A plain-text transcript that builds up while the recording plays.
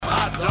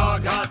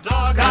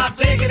hot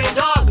diggity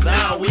dog.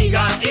 Now we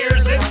got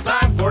ears, it's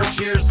time for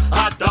cheers.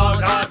 Hot dog,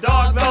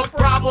 the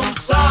problem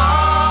solved.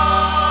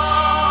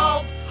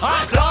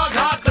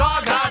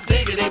 Hot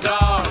diggity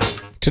dog.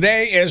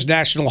 Today is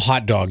National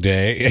Hot Dog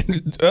Day, and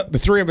the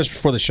three of us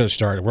before the show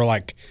started, we're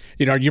like,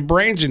 your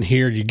brain's in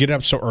here, you get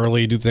up so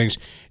early, you do things,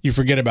 you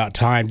forget about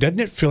time. Doesn't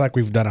it feel like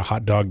we've done a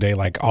hot dog day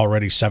like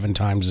already 7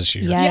 times this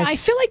year? Yes. Yeah, I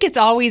feel like it's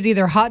always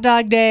either hot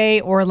dog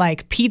day or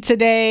like pizza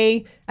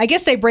day. I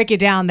guess they break it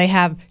down. They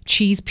have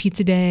cheese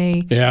pizza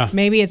day. Yeah.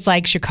 Maybe it's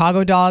like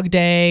Chicago dog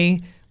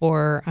day.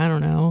 Or, I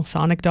don't know,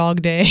 Sonic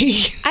Dog Day.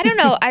 I don't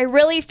know. I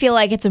really feel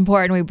like it's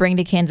important we bring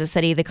to Kansas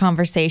City the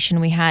conversation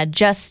we had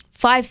just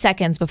 5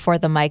 seconds before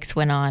the mics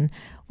went on,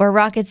 where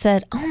Rocket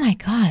said, oh my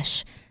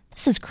gosh,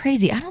 this is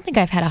crazy. I don't think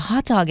I've had a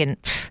hot dog in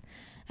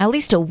at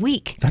least a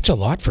week. That's a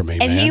lot for me,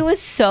 man. And he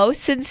was so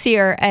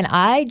sincere, and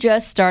I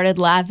just started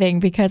laughing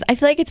because I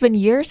feel like it's been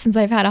years since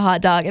I've had a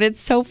hot dog, and it's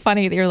so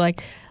funny that you're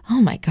like, oh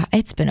my God,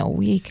 it's been a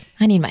week.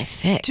 I need my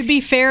fix. To be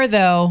fair,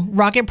 though,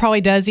 Rocket probably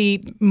does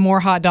eat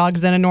more hot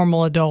dogs than a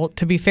normal adult.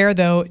 To be fair,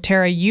 though,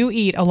 Tara, you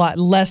eat a lot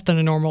less than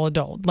a normal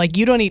adult. Like,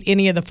 you don't eat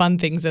any of the fun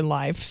things in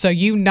life. So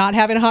you not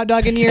having a hot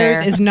dog in years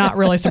is not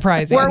really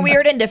surprising. We're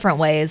weird in different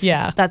ways.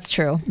 Yeah. That's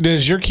true.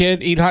 Does your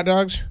kid eat hot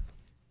dogs?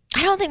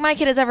 I don't think my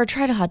kid has ever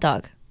tried a hot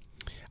dog.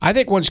 I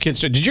think once kids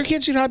did your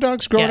kids eat hot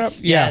dogs growing up?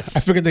 Yeah, yes. I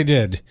figured they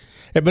did.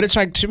 But it's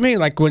like, to me,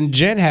 like when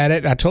Jen had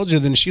it, I told you,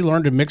 then she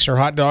learned to mix her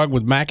hot dog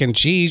with mac and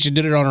cheese. She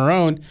did it on her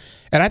own.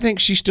 And I think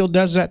she still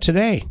does that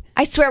today.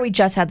 I swear we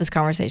just had this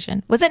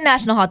conversation. Was it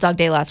National Hot Dog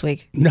Day last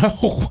week?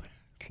 No.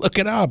 Look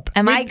it up.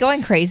 Am I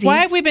going crazy? Why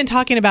have we been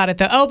talking about it,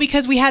 though? Oh,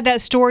 because we had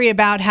that story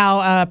about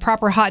how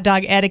proper hot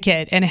dog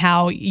etiquette and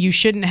how you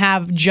shouldn't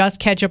have just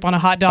ketchup on a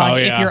hot dog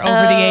if you're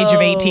over the age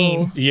of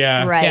 18.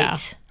 Yeah. Right. Yeah.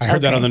 I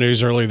heard that on the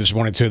news earlier this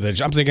morning, too. That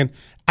I'm thinking,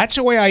 that's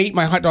the way I eat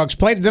my hot dogs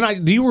plated.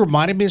 Then you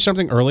reminded me of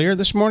something earlier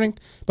this morning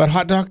about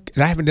hot dog,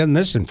 and I haven't done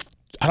this in,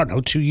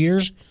 2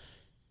 years.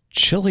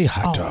 Chili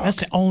hot dog. That's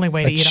the only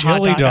way to eat a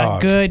hot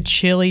dog. A good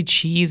chili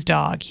cheese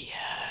dog. Yeah.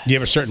 Do you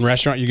have a certain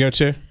restaurant you go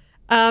to?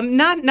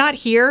 Not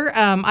here.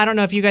 I don't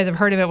know if you guys have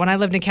heard of it. When I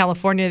lived in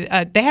California,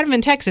 they had them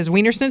in Texas,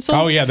 Wiener Schnitzel.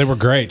 Oh yeah, they were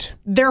great.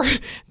 They're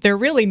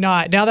really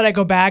not. Now that I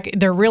go back,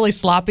 they're really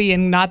sloppy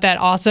and not that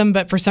awesome.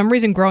 But for some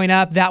reason, growing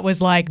up, that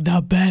was like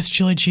the best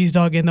chili cheese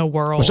dog in the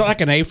world. Was it like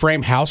an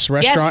A-frame house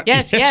restaurant?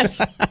 Yes.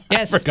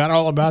 I forgot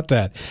all about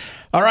that.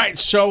 All right,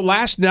 so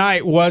last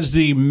night was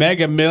the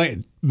Mega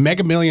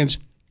Millions.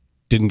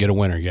 Didn't get a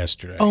winner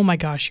yesterday. Oh my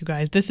gosh, you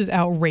guys, this is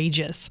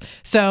outrageous.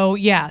 So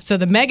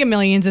the Mega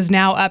Millions is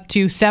now up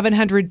to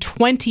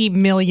 $720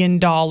 million.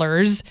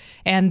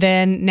 And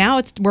then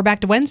now we're back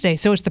to Wednesday.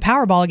 So it's the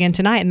Powerball again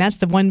tonight, and that's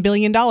the $1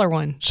 billion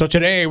one. So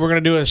today we're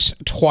going to do this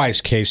twice,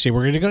 Casey.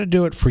 We're going to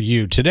do it for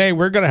you. Today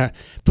we're going to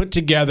put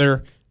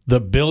together the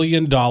 $1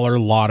 billion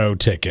lotto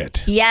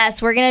ticket.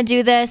 Yes, we're going to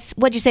do this.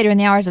 What'd you say during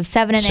the hours of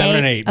 7 and 8? 7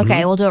 and 8.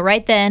 Okay, we'll do it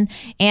right then.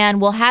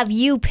 And we'll have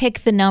you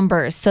pick the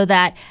numbers so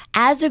that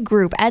as a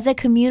group, as a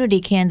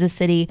community, Kansas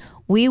City,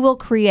 we will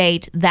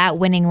create that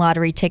winning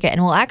lottery ticket.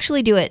 And we'll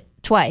actually do it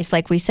twice,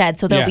 like we said.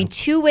 So there'll be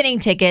 2 winning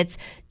tickets,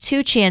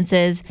 2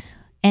 chances.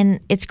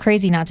 And it's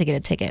crazy not to get a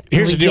ticket.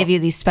 Here's we the deal. give you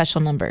these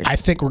special numbers. I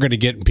think we're going to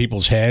get in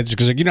people's heads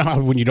because you know how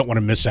when you don't want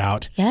to miss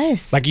out?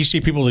 Yes. Like you see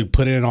people who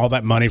put in all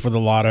that money for the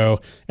lotto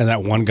and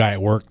that one guy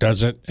at work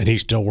does it and he's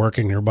still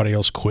working and everybody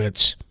else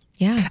quits.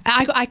 Yeah.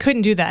 I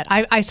couldn't do that.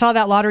 I saw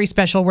that lottery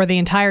special where the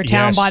entire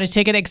town bought a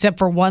ticket except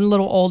for one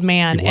little old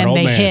man,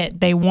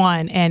 they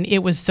won. And it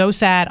was so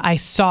sad. I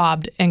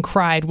sobbed and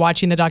cried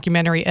watching the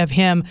documentary of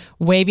him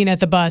waving at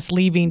the bus,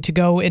 leaving to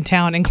go in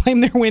town and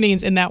claim their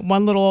winnings. And that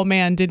one little old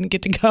man didn't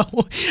get to go.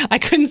 I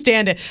couldn't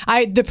stand it.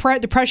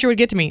 The pressure would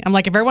get to me. I'm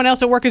like, if everyone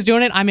else at work is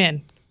doing it, I'm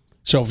in.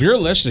 So if you're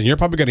listening, you're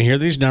probably going to hear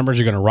these numbers.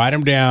 You're going to write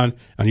them down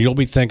and you'll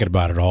be thinking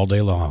about it all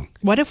day long.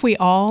 What if we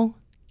all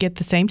get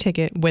the same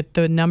ticket with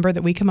the number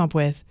that we come up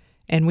with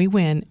and we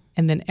win,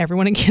 and then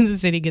everyone in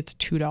Kansas City gets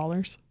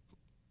 $2?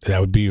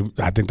 I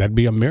think that'd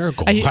be a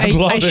miracle.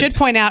 I should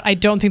point out, I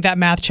don't think that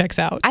math checks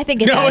out. I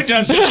think it does. No,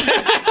 it doesn't.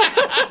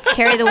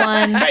 Carry the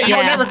one. Hey, you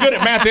were never good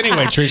at math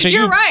anyway, Teresa.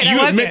 You're right.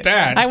 You admit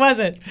that. I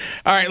wasn't.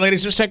 All right,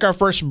 ladies, let's take our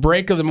first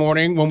break of the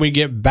morning. When we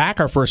get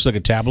back, our first look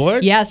at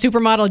tabloid. Yeah,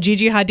 supermodel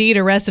Gigi Hadid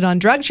arrested on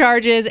drug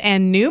charges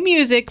and new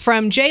music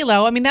from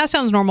J-Lo. I mean, that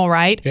sounds normal,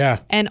 right? Yeah.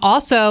 And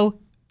also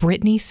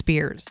Britney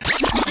Spears.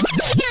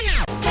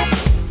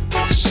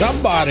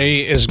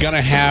 Somebody is going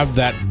to have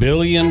that $1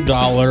 billion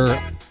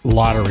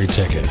lottery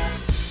ticket.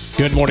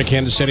 Good morning,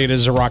 Kansas City. It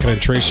is the Rocket and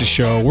Teresa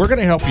show. We're going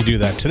to help you do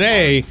that.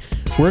 Today,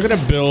 we're going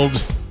to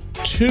build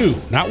 2,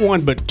 not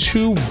 1, but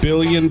 $2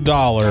 billion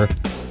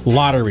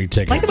lottery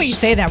tickets. I like the way you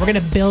say that. We're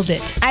going to build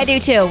it. I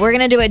do too. We're going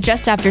to do it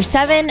just after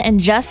 7 and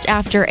just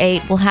after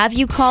 8. We'll have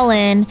you call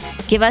in,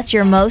 give us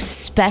your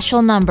most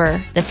special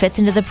number that fits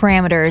into the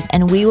parameters,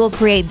 and we will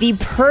create the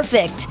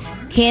perfect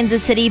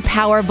Kansas City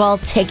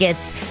Powerball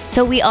tickets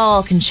so we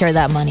all can share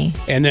that money.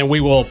 And then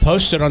we will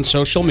post it on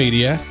social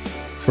media.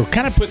 We're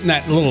kind of putting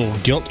that little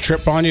guilt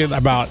trip on you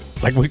about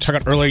Like we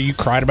talked about earlier, you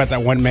cried about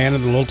that one man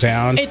in the little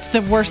town. It's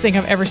the worst thing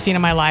I've ever seen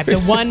in my life. The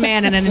one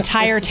man in an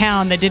entire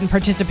town that didn't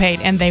participate,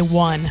 and they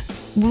won.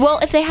 Well,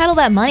 if they had all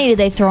that money, did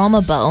they throw him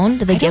a bone?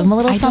 Did they give him a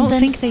little something? I don't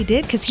think they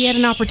did, because he had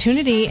an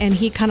opportunity, and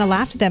he kind of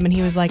laughed at them, and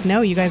he was like,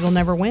 no, you guys will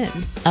never win.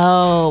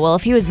 Oh, well,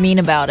 if he was mean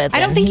about it,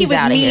 then I don't think he was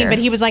mean, here. but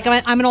he was like,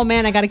 I'm an old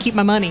man, I got to keep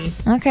my money.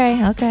 Okay.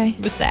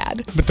 It was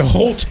sad. But the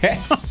whole town.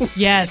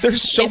 Yes.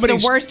 There's so it's many.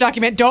 the worst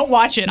document. Don't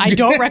watch it. I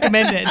don't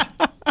recommend it.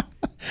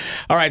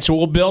 All right, so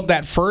we'll build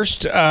that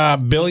first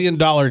 $1 billion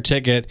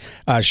ticket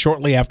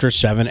shortly after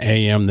 7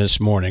 a.m. this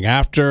morning.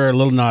 After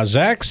Lil Nas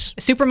X.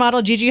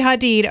 Supermodel Gigi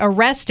Hadid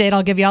arrested.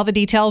 I'll give you all the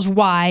details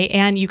why.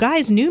 And you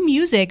guys, new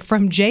music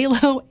from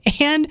J-Lo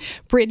and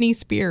Britney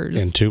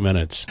Spears. In 2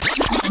 minutes.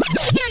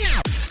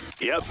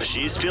 Yep,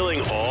 she's spilling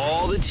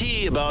all the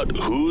tea about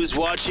who's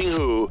watching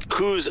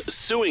who's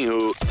suing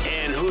who,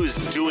 and who's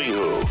doing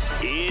who.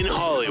 In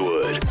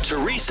Hollywood,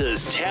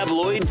 Teresa's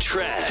tabloid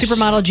trash.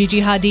 Supermodel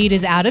Gigi Hadid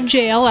is out of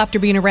jail after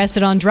being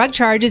arrested on drug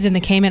charges in the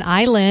Cayman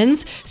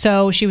Islands.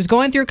 So she was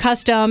going through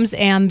customs,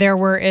 and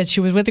she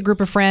was with a group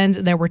of friends.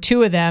 There were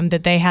 2 of them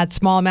that they had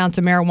small amounts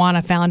of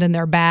marijuana found in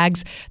their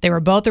bags. They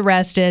were both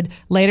arrested,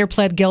 later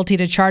pled guilty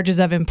to charges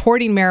of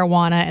importing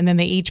marijuana, and then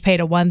they each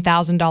paid a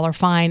 $1,000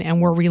 fine and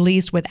were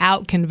released without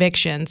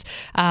convictions.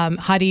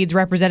 Hadid's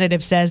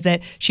representative says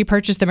that she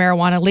purchased the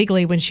marijuana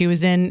legally when she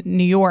was in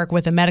New York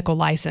with a medical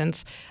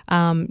license.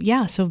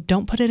 So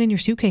don't put it in your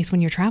suitcase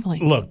when you're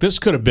traveling. Look, this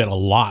could have been a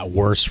lot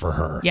worse for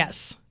her.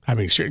 Yes. I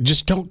mean,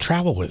 just don't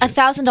travel with it.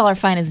 $1,000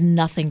 fine is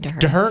nothing to her.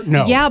 To her?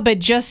 No. Yeah, but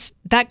just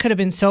that could have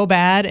been so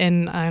bad,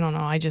 and I don't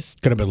know. I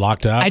just could have been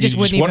locked up. I just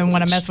wouldn't even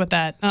want to mess with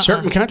that.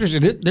 Certain countries,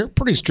 they're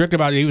pretty strict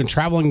about even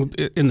traveling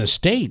in the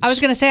States. I was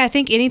going to say, I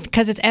think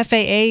because it's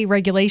FAA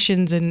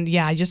regulations, and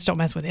I just don't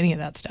mess with any of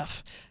that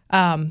stuff.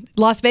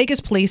 Las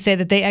Vegas police say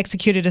that they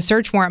executed a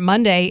search warrant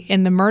Monday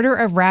in the murder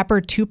of rapper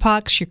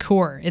Tupac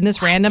Shakur. Isn't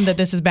this random that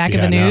this is back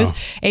in the news?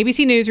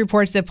 ABC News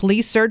reports that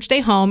police searched a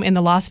home in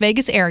the Las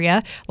Vegas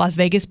area. Las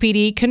Vegas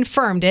PD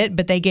confirmed it,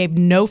 but they gave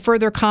no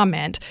further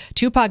comment.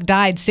 Tupac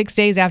died 6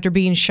 days after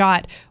being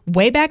shot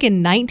way back in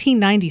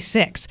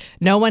 1996.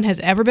 No one has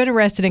ever been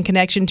arrested in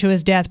connection to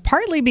his death,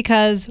 partly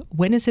because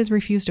witnesses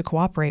refused to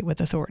cooperate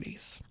with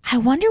authorities. I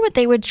wonder what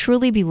they would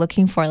truly be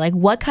looking for. Like,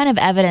 what kind of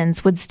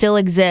evidence would still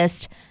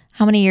exist?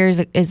 How many years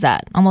is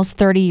that? Almost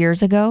 30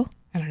 years ago?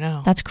 I don't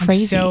know. That's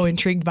crazy. I'm so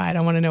intrigued by it.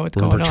 I want to know what's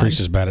going on.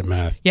 Teresa's bad at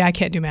math. Yeah, I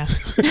can't do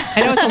math.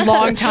 I know it's a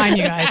long time,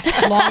 you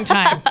guys. A long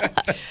time.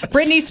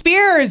 Britney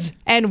Spears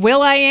and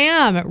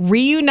Will.i.am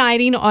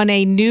reuniting on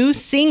a new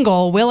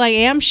single.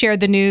 Will.i.am shared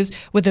the news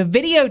with a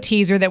video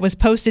teaser that was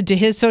posted to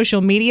his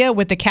social media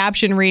with the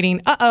caption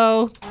reading,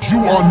 "Uh-oh. You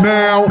are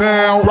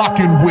now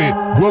rocking with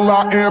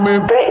Will.i.am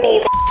and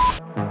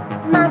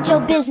Britney. Mind your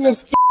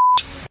business.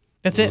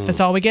 That's it. That's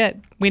all we get.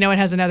 We know it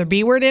has another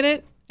B word in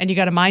it, and you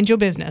got to mind your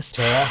business.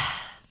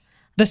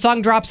 The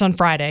song drops on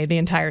Friday, the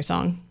entire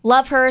song.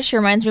 Love her. She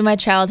reminds me of my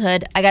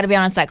childhood. I got to be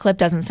honest, that clip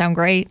doesn't sound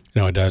great.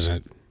 No, it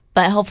doesn't.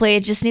 But hopefully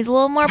it just needs a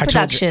little more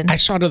production. I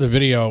saw another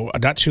video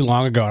not too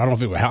long ago. I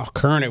don't know how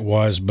current it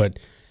was, but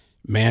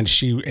man,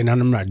 and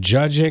I'm not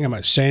judging. I'm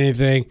not saying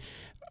anything.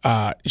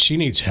 She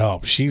needs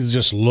help. She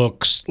just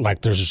looks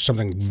like there's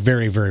something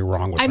very, very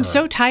wrong with her. I'm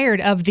so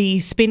tired of the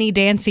spinny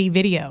dancy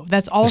video.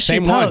 That's all she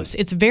posts.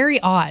 It's very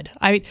odd.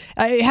 I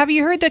have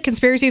you heard the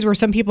conspiracies where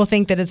some people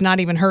think that it's not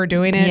even her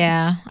doing it?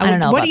 Yeah, I don't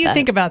know. What do you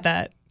think about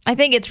that? I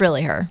think it's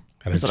really her.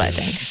 That's what I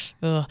think.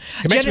 Ugh.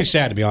 It makes me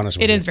sad, to be honest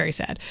with you. It is very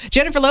sad.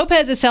 Jennifer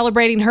Lopez is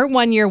celebrating her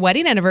 1-year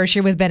wedding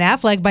anniversary with Ben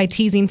Affleck by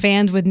teasing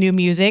fans with new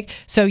music.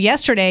 So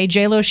yesterday,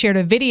 J-Lo shared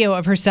a video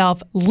of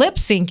herself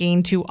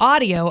lip-syncing to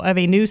audio of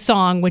a new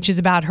song, which is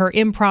about her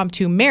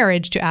impromptu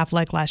marriage to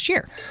Affleck last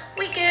year.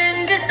 We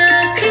can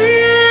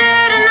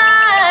disappear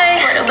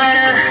tonight. What about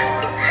a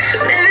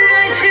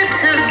midnight trip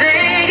to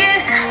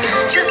Vegas?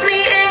 Just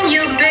me and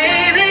you,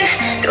 baby.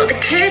 Throw the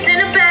kids in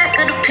the back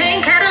of the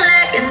pink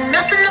Cadillac and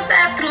us in the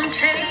bathroom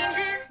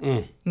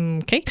changing.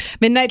 Okay.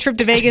 Midnight Trip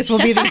to Vegas will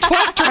be the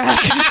 12th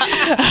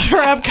track of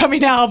her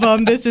upcoming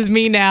album, This Is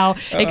Me Now,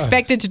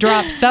 expected to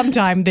drop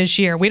sometime this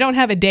year. We don't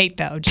have a date,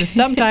 though, just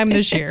sometime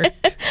this year.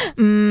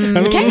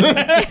 Okay.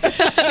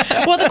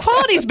 Well, the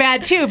quality's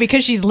bad, too,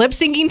 because she's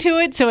lip-syncing to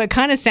it, so it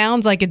kind of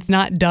sounds like it's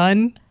not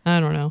done. I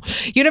don't know.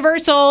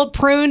 Universal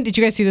pruned, did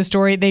you guys see the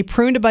story? They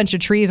pruned a bunch of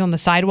trees on the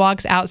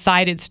sidewalks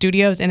outside its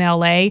studios in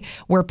LA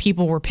where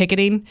people were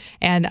picketing.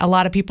 And a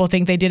lot of people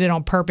think they did it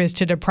on purpose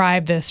to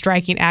deprive the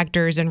striking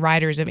actors and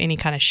writers of any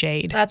kind of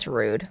shade. That's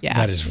rude. Yeah.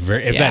 That is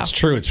if that's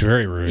true, it's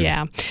very rude.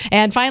 Yeah.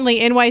 And finally,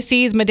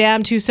 NYC's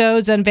Madame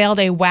Tussauds unveiled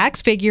a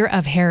wax figure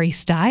of Harry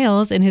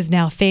Styles in his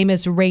now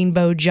famous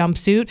rainbow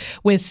jumpsuit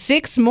with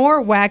 6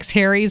 more wax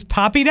Harrys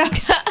popping up.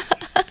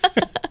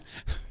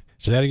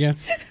 Say that again?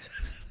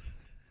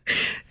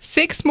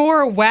 6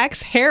 more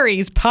wax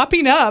Harrys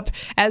popping up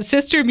at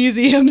sister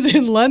museums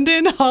in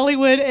London,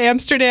 Hollywood,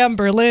 Amsterdam,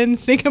 Berlin,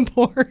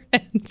 Singapore,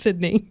 and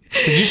Sydney.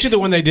 Did you see the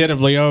one they did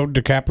of Leo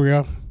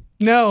DiCaprio?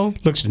 No.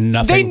 Looks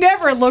nothing. They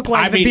never look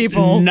like the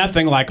people.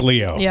 Nothing like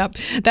Leo. Yep.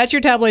 That's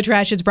your tabloid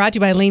trash. It's brought to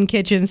you by Lean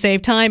Kitchen.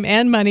 Save time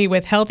and money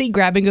with healthy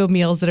grab-and-go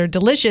meals that are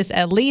delicious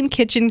at Lean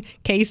Kitchen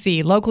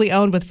KC. Locally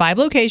owned with 5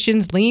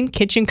 locations,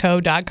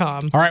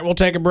 leankitchenco.com. All right, we'll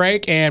take a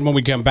break, and when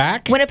we come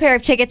back... Win a pair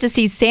of tickets to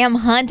see Sam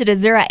Hunt at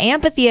Azura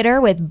Amphitheater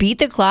with Beat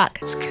the Clock.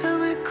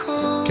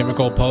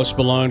 Chemical, Post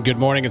Malone. Good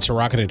morning. It's a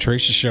Rocket and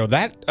Tracy show.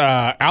 That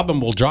album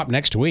will drop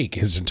next week,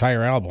 his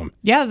entire album.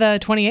 Yeah, the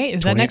 28th.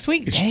 Is that next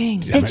week? Dang.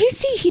 Did you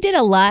see he did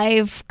a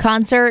live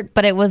concert,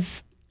 but it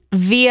was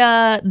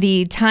via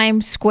the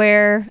Times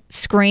Square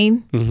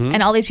screen,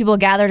 and all these people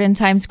gathered in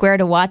Times Square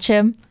to watch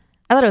him?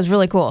 I thought it was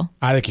really cool.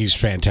 I think he's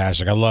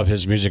fantastic. I love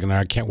his music, and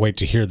I can't wait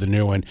to hear the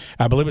new one.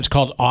 I believe it's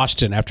called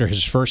Austin, after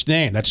his first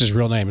name. That's his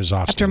real name, is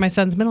Austin. After my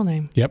son's middle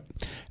name. Yep.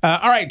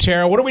 All right,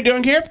 Tara, what are we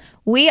doing here?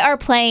 We are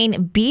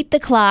playing Beat the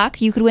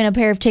Clock. You could win a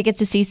pair of tickets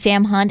to see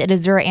Sam Hunt at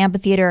Azura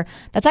Amphitheater.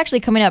 That's actually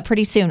coming up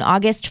pretty soon,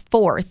 August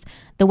 4th.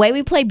 The way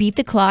we play Beat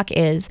the Clock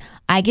is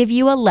I give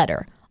you a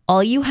letter.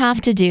 All you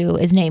have to do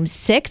is name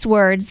 6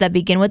 words that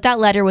begin with that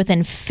letter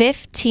within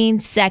 15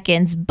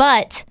 seconds,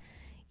 but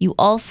you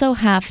also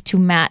have to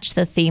match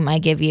the theme I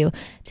give you.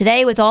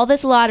 Today, with all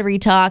this lottery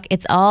talk,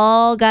 it's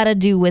all got to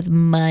do Okay.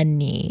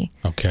 money.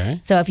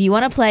 So if you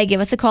want to play,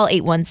 give us a call,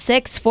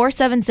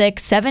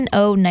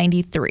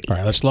 816-476-7093. All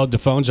right, let's load the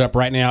phones up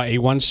right now,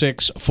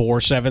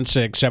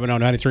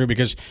 816-476-7093,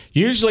 because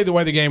usually the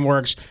way the game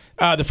works,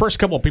 the first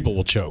couple of people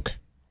will choke.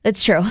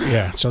 That's true.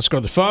 Yeah, so let's go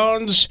to the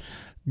phones.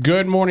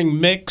 Good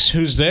morning, Mix.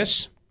 Who's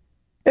this?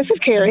 This is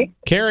Carrie.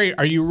 Carrie,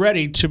 are you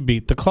ready to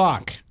beat the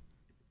clock?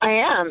 I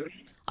am.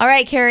 All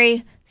right,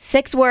 Carrie,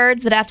 6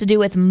 words that have to do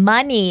with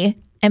money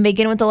and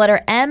begin with the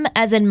letter M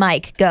as in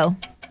Mike. Go.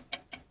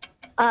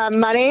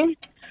 Money.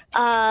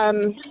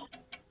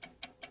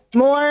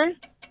 More.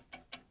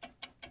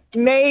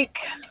 Make.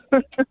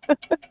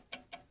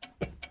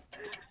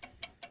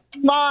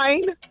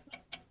 Mine.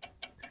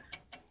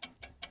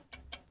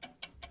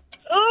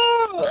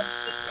 Oh.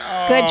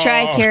 Good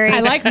try, Carrie. I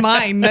like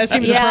mine. That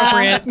seems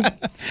appropriate.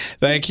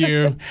 Thank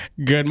you.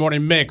 Good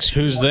morning, Mix.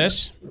 Who's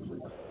this?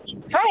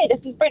 Hi, this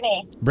is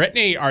Brittany.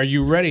 Brittany, are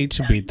you ready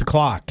to beat the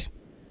clock?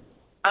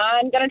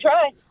 I'm going to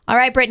try. All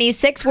right, Brittany,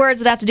 6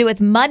 words that have to do with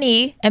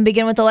money and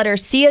begin with the letter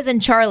C as in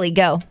Charlie.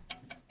 Go.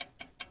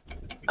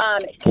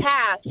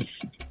 Cash.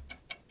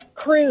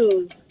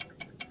 Cruise.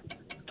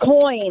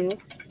 Coins.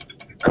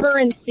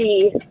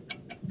 Currency.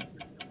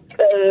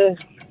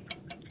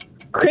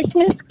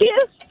 Christmas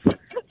gifts.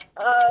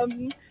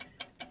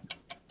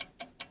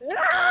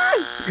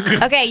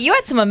 Okay, you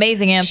had some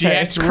amazing answers. She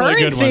had some really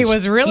good Currency ones.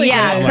 was really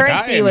Yeah, good.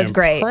 currency was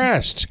great.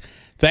 Impressed.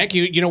 Thank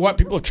you. You know what?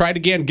 People have tried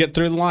again. Get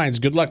through the lines.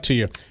 Good luck to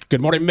you. Good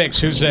morning, Mix.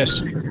 Who's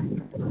this?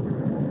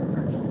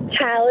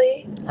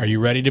 Callie. Are you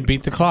ready to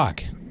beat the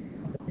clock?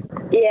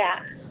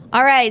 Yeah.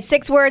 All right,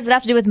 6 words that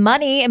have to do with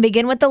money and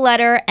begin with the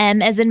letter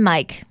M as in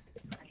Mike.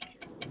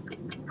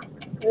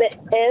 M.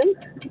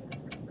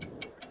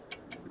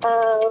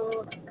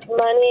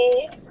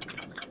 Money.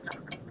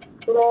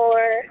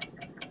 More.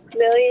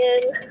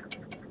 Million.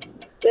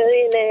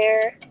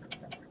 Billionaire.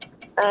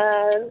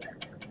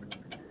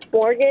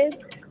 Mortgage.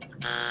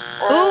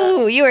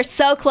 Ooh, you were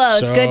so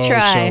close. Good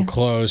try. So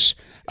close.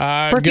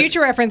 For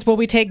future reference, will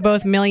we take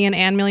both million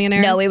and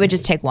millionaire? No, we would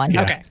just take one.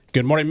 Yeah. Okay.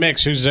 Good morning,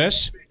 Mix. Who's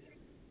this?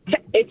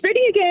 It's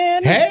Brittany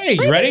again. Hey,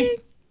 you ready?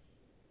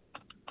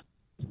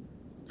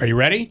 Are you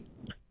ready?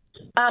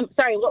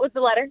 Sorry, what was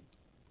the letter?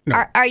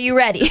 No. Are you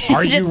ready?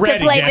 Are Just you ready?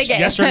 to play Yes, the game.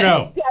 yes or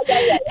no?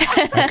 Yeah.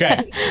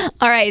 Okay.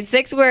 All right,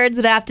 6 words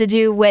that have to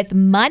do with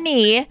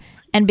money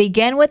and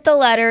begin with the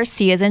letter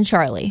C as in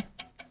Charlie.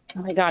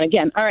 Oh my God,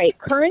 again. All right,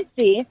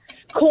 currency,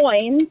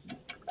 coins,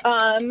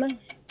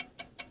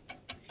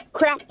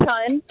 crap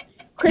ton,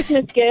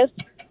 Christmas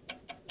gifts.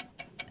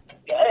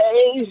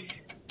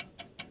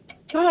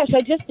 Gosh, I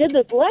just did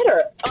this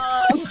letter.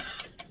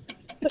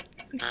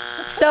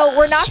 So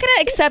we're not going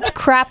to accept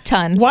crap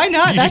ton. Why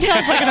not? That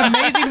sounds like an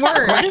amazing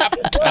word.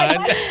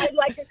 I'd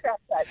like a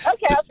crap ton.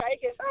 Okay, I'll try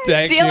again. Bye.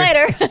 Thank See you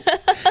later.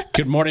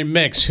 Good morning,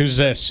 Mix. Who's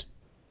this?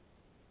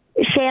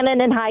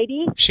 Shannon and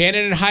Heidi.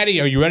 Shannon and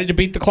Heidi, are you ready to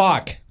beat the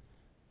clock?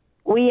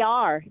 We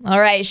are. All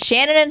right,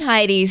 Shannon and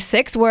Heidi,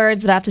 6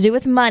 words that have to do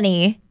with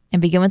money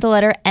and begin with the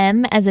letter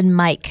M as in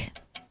Mike.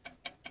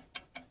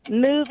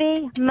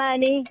 Movie,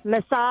 money,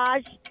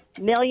 massage,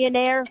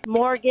 millionaire,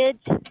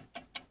 mortgage,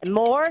 and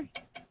more.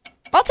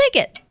 I'll take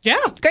it. Yeah.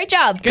 Great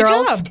job, Good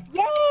girls. job.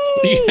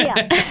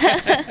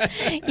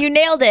 Yay! You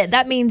nailed it.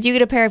 That means you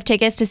get a pair of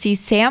tickets to see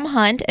Sam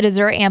Hunt at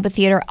Azura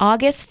Amphitheater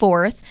August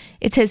 4th.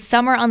 It's his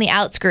Summer on the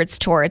Outskirts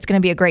tour. It's going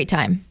to be a great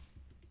time.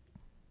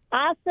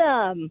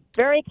 Awesome.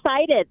 Very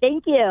excited.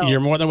 Thank you. You're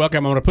more than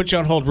welcome. I'm going to put you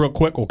on hold real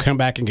quick. We'll come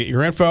back and get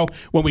your info.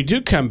 When we do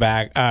come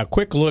back, a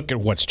quick look at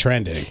what's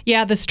trending.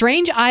 Yeah, the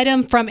strange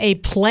item from a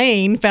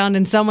plane found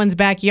in someone's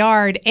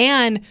backyard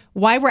and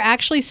why we're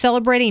actually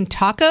celebrating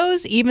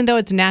tacos even though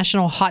it's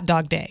National Hot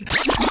Dog Day.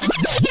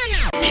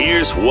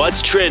 Here's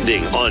what's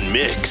trending on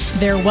Mix.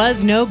 There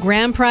was no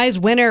grand prize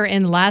winner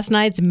in last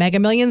night's Mega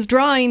Millions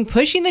drawing,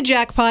 pushing the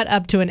jackpot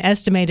up to an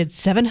estimated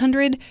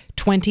 $720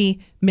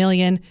 $20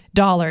 million.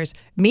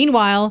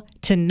 Meanwhile,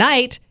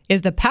 tonight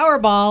is the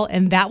Powerball,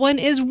 and that one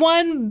is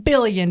 $1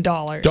 billion.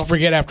 Don't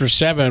forget, after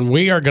 7,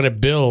 we are going to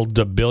build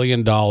the $1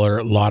 billion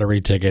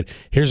lottery ticket.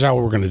 Here's how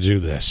we're going to do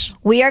this.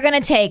 We are going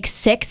to take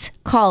 6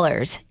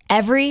 callers.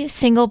 Every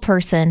single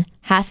person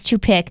has to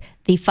pick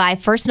the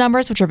 5 first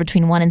numbers, which are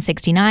between 1 and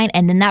 69,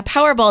 and then that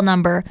Powerball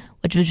number,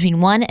 which is between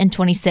 1 and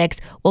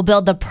 26, will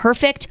build the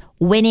perfect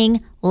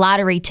winning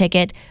lottery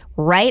ticket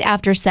right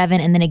after 7,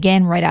 and then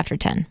again right after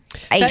 10.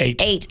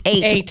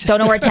 Eight. Don't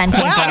know where 10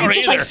 came Wow, from. you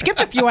just like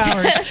skipped a few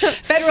hours.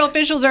 Federal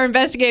officials are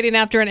investigating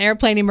after an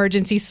airplane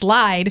emergency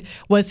slide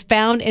was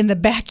found in the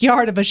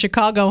backyard of a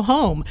Chicago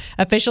home.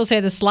 Officials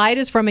say the slide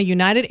is from a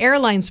United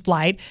Airlines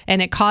flight,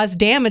 and it caused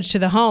damage to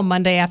the home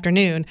Monday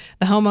afternoon.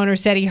 The homeowner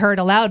said he heard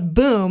a loud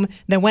boom,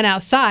 then went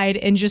outside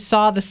and just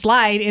saw the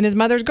slide in his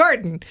mother's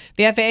garden.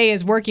 The FAA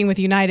is working with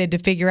United to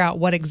figure out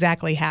what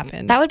exactly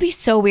happened. That would be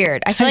so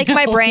weird. I feel like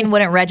my brain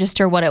wouldn't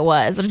register what it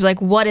was. It would be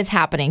like, what is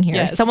happening here?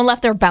 Yes. Someone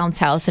left their bounce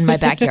house in my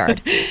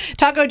backyard.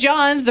 Taco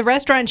John's, the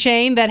restaurant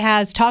chain that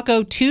has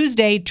Taco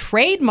Tuesday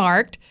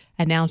trademarked,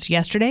 announced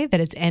yesterday that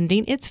it's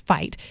ending its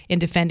fight in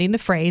defending the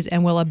phrase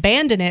and will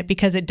abandon it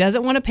because it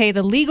doesn't want to pay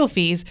the legal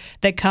fees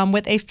that come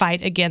with a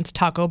fight against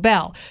Taco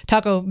Bell.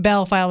 Taco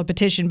Bell filed a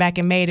petition back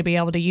in May to be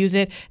able to use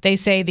it. They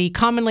say the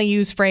commonly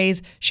used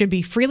phrase should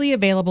be freely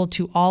available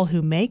to all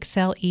who make,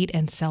 sell, eat,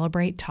 and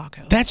celebrate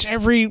tacos. That's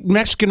every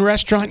Mexican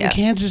restaurant in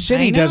Kansas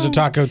City does a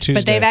Taco Tuesday.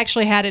 But they've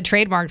actually had it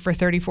trademarked for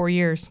 34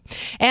 years.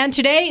 And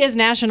today is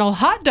National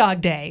Hot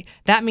Dog Day.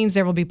 That means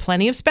there will be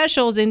plenty of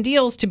specials and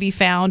deals to be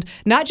found,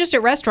 not just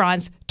at restaurants.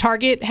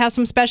 Target has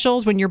some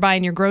specials when you're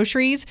buying your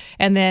groceries,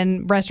 and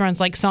then restaurants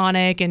like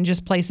Sonic and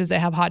just places that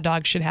have hot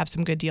dogs should have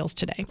some good deals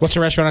today. What's the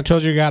restaurant I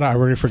told you got? I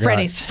already forgot.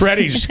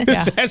 Freddy's.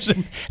 Yeah.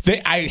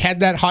 I had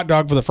that hot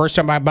dog for the first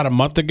time about a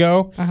month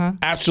ago.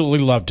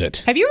 Absolutely loved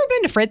it. Have you ever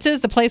been to Fritz's,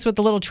 the place with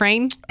the little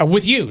train?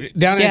 With you,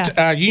 down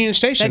at Union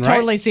Station, that right?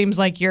 totally seems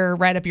like you're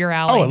right up your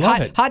alley. Oh, I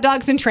love it. Hot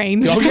dogs and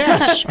trains. Oh,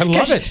 yes. I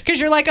love it. Because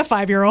you're like a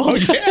 5-year-old.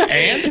 Oh, yeah,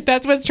 and?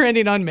 That's what's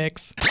trending on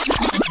Mix.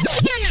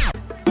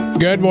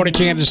 Good morning,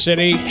 Kansas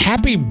City.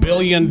 Happy $1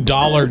 billion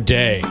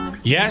day.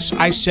 Yes,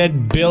 I said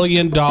 $1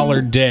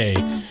 billion day.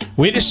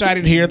 We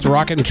decided here at the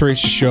Rocket and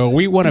Teresa Show,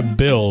 we want to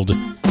build a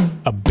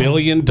 $1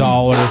 billion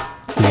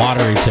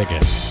lottery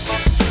ticket.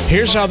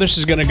 Here's how this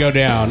is going to go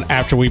down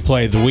after we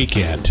play The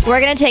Weeknd.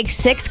 We're going to take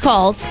 6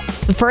 calls.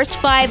 The first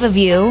 5 of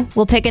you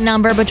will pick a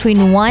number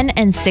between 1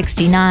 and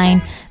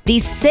 69. The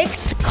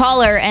 6th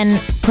caller, and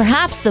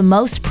perhaps the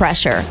most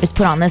pressure is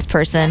put on this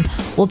person,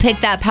 will pick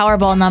that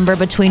Powerball number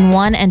between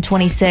 1 and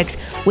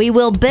 26. We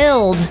will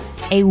build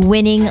a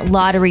winning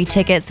lottery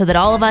ticket so that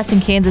all of us in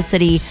Kansas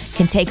City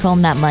can take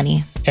home that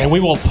money. And we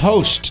will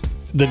post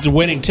the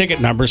winning ticket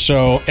number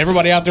so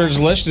everybody out there is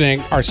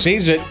listening or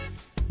sees it.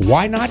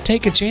 Why not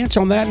take a chance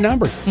on that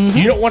number?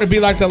 You don't want to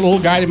be like that little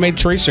guy that made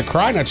Teresa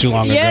cry not too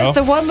long ago. Yes,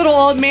 the one little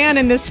old man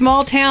in this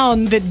small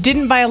town that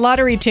didn't buy a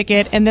lottery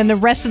ticket, and then the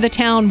rest of the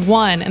town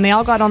won, and they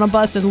all got on a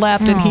bus and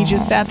left, and he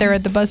just sat there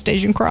at the bus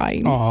station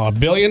crying. Oh, $1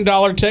 billion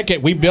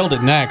ticket. We build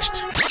it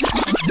next.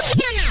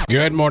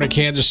 Good morning,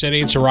 Kansas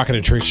City. It's a Rocket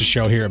and Teresa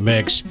show here at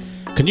Mix.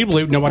 Can you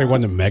believe nobody won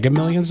the Mega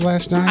Millions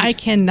last night? I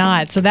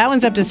cannot. So that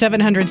one's up to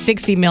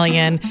 $760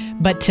 million,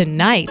 but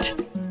tonight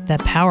the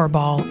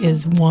Powerball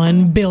is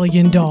 $1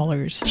 billion.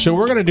 So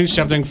we're going to do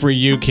something for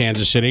you,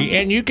 Kansas City.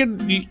 And you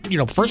can,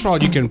 first of all,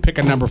 you can pick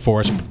a number for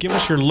us. Give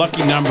us your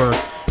lucky number.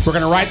 We're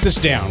going to write this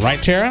down.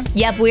 Right, Tara?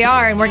 Yep, we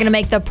are. And we're going to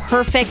make the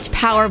perfect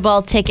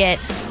Powerball ticket.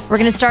 We're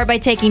going to start by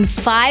taking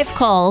 5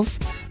 calls.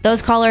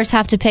 Those callers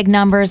have to pick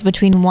numbers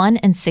between 1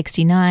 and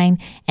 69.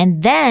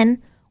 And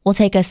then we'll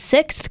take a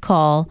 6th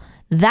call.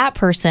 That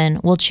person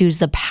will choose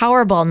the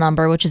Powerball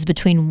number, which is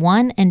between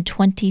 1 and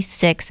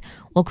 26.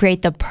 We'll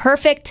create the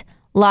perfect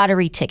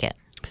lottery ticket.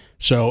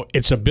 So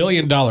it's $1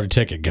 billion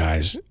ticket,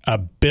 guys.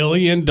 $1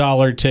 billion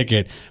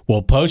ticket.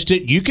 We'll post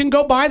it. You can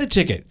go buy the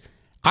ticket.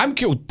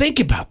 Think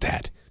about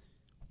that.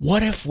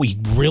 What if we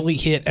really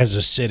hit as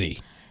a city?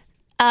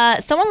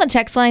 Someone on the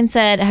text line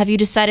said, have you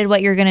decided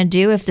what you're going to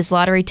do if this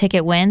lottery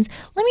ticket wins?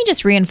 Let me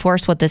just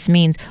reinforce what this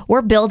means.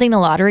 We're building the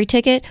lottery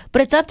ticket,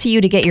 but it's up to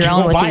you to get your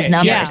own with these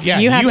numbers. Yeah,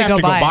 you have to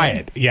go buy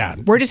it. Yeah.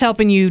 We're just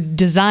helping you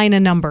design a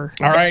number.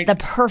 All right. The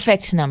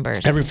perfect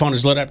numbers. Every phone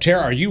is lit up.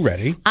 Tara, are you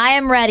ready? I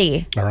am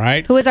ready. All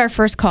right. Who is our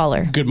first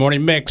caller? Good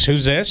morning, Mix.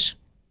 Who's this?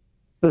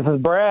 This is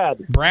Brad.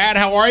 Brad,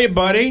 how are you,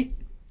 buddy?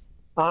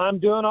 I'm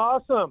doing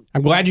awesome.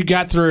 I'm glad you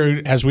got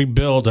through as we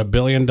build $1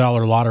 billion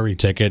lottery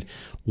ticket.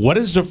 What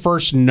is the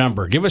first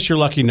number? Give us your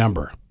lucky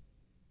number.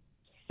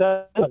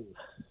 7.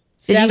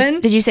 7?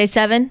 Did you say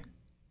 7?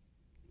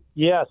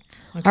 Yes.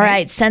 Okay. All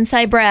right,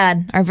 Sensei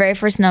Brad, our very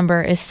first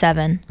number is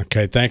 7.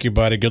 Okay, thank you,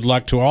 buddy. Good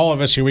luck to all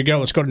of us. Here we go.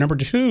 Let's go to number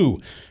 2.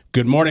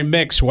 Good morning,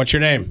 Mix. What's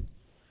your name?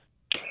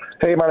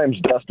 Hey, my name's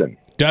Dustin.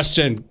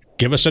 Dustin,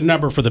 give us a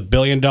number for the $1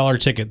 billion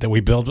ticket that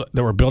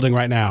we're building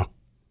right now.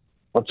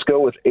 Let's go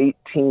with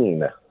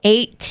 18.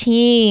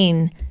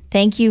 18.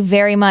 Thank you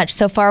very much.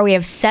 So far, we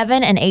have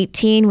 7 and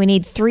 18. We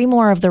need 3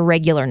 more of the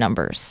regular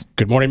numbers.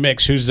 Good morning,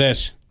 Mix. Who's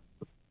this?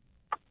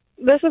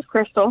 This is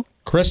Crystal.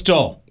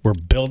 Crystal, we're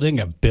building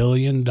a $1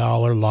 billion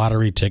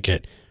lottery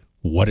ticket.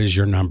 What is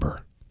your number?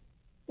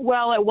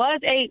 Well, it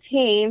was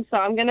 18, so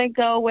I'm going to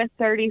go with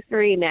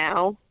 33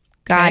 now.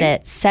 Got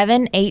it.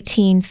 7,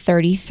 18,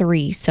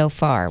 33 so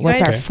far.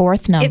 What's our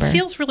fourth number? It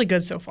feels really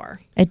good so far.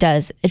 It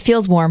does. It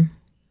feels warm.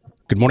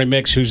 Good morning,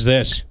 Mix. Who's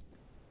this?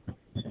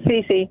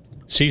 Cece.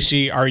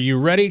 Cece, are you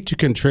ready to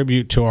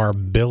contribute to our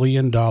 $1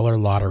 billion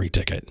lottery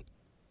ticket?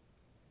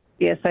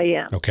 Yes, I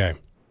am. Okay.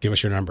 Give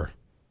us your number.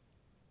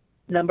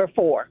 Number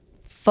 4.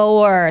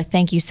 4.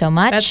 Thank you so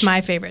much. That's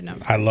my favorite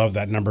number. I love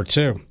that number,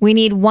 too. We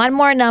need one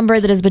more number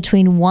that is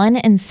between 1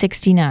 and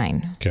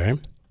 69. Okay.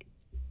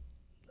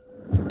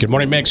 Good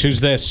morning, Mix. Who's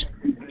this?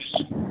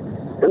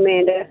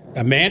 Amanda.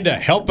 Amanda,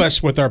 help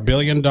us with our $1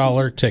 billion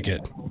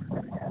ticket.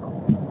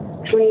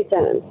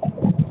 27.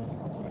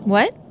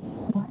 What?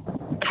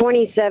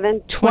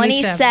 27.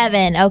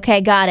 27. Okay,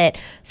 got it.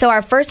 So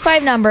our first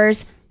 5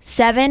 numbers,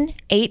 7,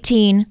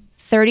 18,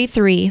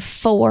 33,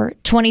 4,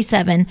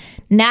 27.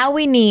 Now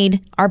we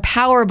need our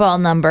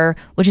Powerball number,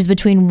 which is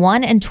between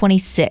 1 and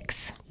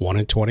 26. 1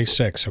 and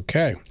 26.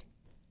 Okay.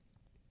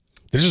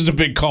 This is the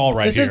big call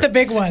right here. This is the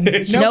big one.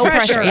 No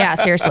pressure. Yeah,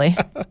 seriously.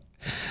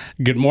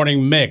 Good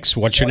morning, Mix.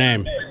 What's your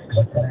name?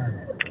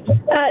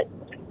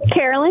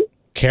 Carolyn.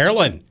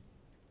 Carolyn,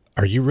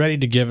 are you ready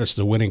to give us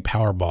the winning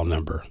Powerball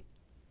number?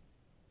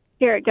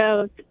 Here it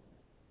goes.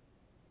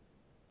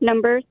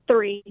 Number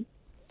 3.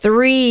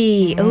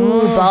 3.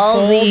 Ooh,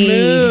 ballsy.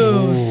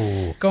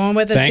 Move. Going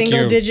with a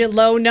single-digit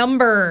low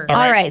number.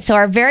 All right. So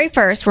our very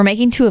first, we're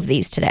making 2 of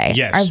these today.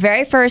 Yes. Our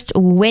very first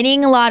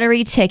winning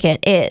lottery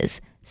ticket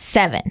is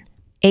 7,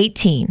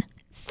 18,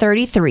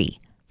 33,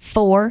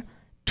 4,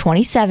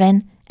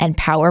 27, and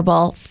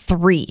Powerball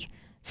 3.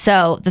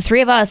 So the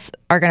 3 of us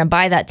are going to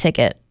buy that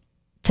ticket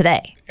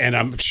today. And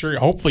I'm sure,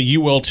 hopefully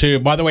you will too.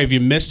 By the way, if you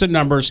missed the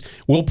numbers,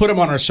 we'll put them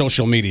on our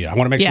social media. I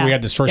want to make sure we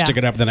have this first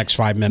ticket up in the next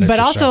 5 minutes. But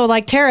also,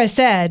 like Tara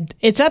said,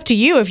 it's up to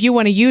you if you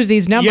want to use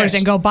these numbers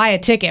and go buy a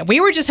ticket. We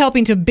were just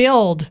helping to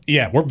build.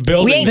 Yeah, we're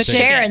building. We ain't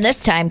sharing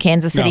this time,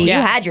 Kansas City. You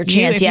had your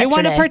chance yesterday. If you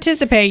want to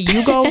participate,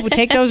 you go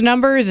take those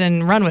numbers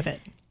and run with it.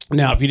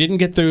 Now, if you didn't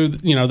get through,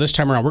 this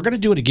time around, we're going to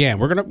do it again.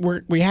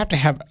 We have to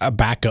have a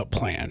backup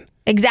plan.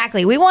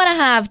 Exactly. We want to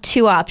have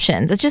 2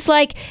 options. It's just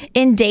like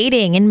in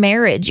dating, in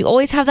marriage. You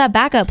always have that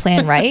backup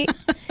plan, right?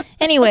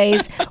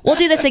 Anyways, we'll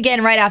do this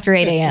again right after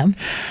 8 a.m.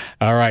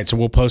 All right. So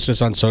we'll post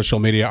this on social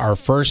media. Our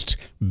first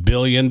 $1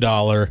 billion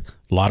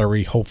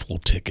lottery hopeful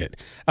ticket.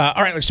 All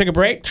right. Let's take a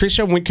break.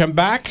 Teresa, when we come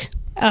back.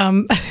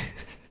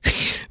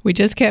 We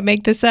just can't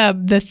make this up.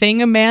 The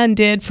thing a man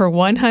did for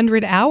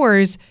 100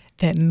 hours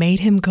that made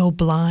him go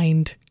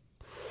blind.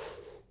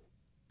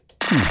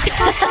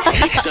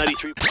 Mix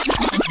 93.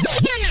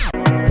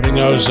 Putting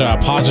those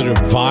positive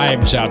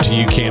vibes out to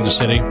you, Kansas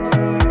City.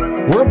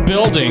 We're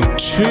building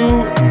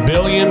 $2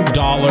 billion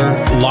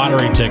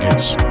lottery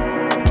tickets.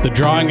 The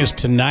drawing is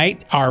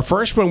tonight. Our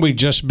first one we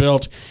just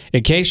built.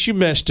 In case you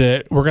missed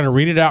it, we're going to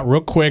read it out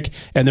real quick,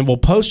 and then we'll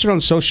post it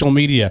on social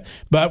media.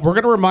 But we're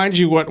going to remind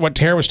you what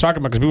Tara was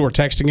talking about because people were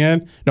texting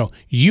in. No,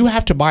 you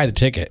have to buy the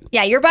ticket.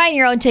 Yeah, you're buying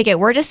your own ticket.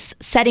 We're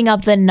just setting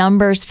up the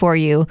numbers for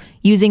you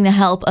using the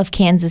help of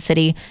Kansas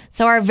City.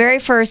 So our very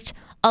first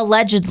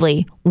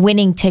allegedly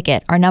winning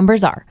ticket, our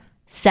numbers are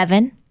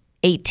 7,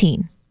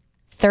 18,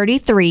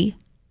 33,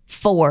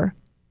 4,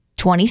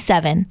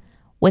 27,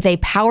 with a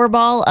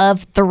Powerball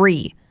of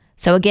 3.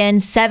 So again,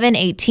 7,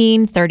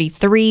 18,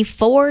 33,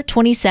 4,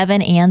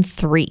 27, and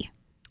 3.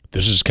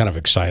 This is kind of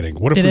exciting.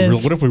 What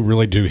if we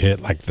really do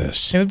hit like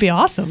this? It would be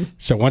awesome.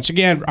 So once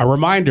again, a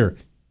reminder,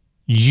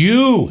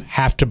 you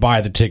have to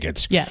buy the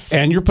tickets. Yes.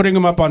 And you're putting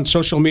them up on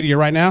social media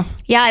right now?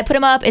 Yeah, I put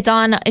them up. It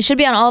should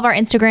be on all of our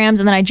Instagrams,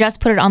 and then I just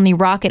put it on the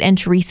Rocket and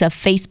Teresa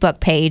Facebook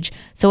page.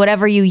 So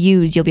whatever you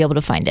use, you'll be able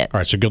to find it. All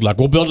right, so good luck.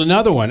 We'll build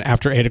another one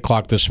after 8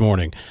 o'clock this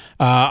morning.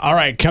 All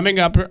right, coming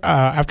up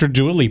after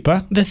Dua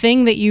Lipa. The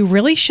thing that you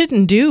really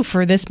shouldn't do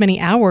for this many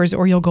hours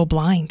or you'll go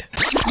blind.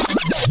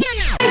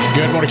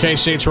 Good morning,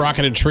 KC. It's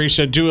Rocket and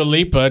Teresa. Dua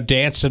Lipa,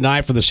 Dance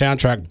Tonight for the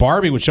soundtrack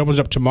Barbie, which opens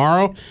up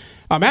tomorrow.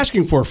 I'm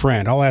asking for a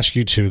friend. I'll ask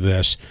you two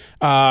this.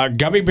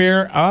 Gummy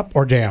bear up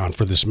or down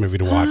for this movie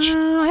to watch?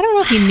 I don't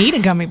know if you need a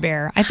gummy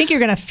bear. I think you're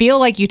going to feel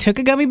like you took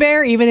a gummy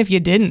bear even if you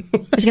didn't.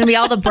 There's going to be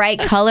all the bright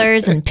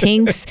colors and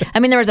pinks. I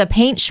mean, there was a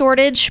paint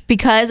shortage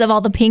because of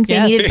all the pink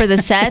they needed for the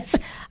sets.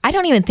 I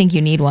don't even think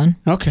you need one.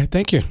 Okay,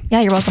 thank you.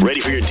 Yeah, you're welcome.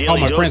 Ready for your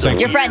daily dose of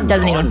your friend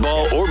doesn't need one.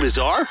 Oddball or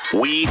bizarre?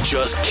 We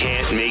just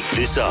can't make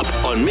this up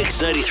on Mix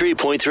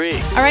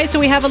 93.3. All right, so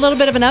we have a little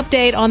bit of an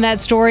update on that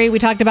story we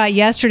talked about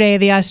yesterday.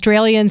 The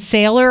Australian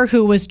sailor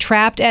who was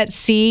trapped at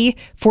sea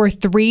for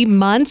 3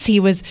 months.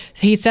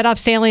 He set off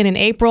sailing in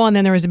April, and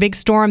then there was a big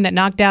storm that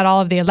knocked out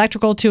all of the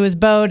electrical to his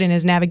boat and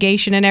his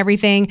navigation and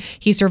everything.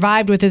 He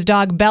survived with his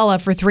dog Bella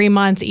for 3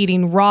 months,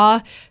 eating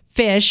raw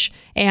fish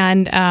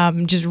and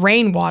just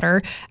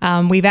rainwater.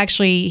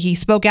 He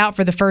spoke out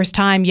for the first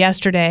time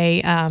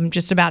yesterday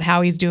just about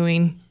how he's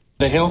doing.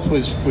 The health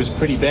was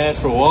pretty bad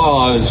for a while.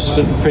 I was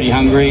pretty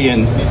hungry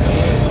and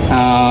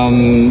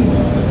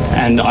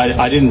and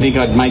I didn't think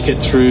I'd make it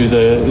through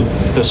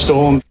the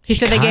storm. He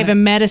said they gave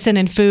him medicine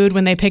and food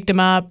when they picked him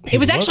up. It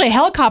was actually a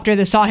helicopter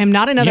that saw him,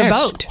 not another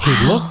boat.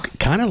 He looked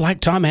kind of like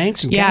Tom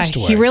Hanks in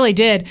Castaway. He really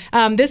did.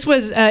 This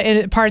was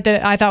a part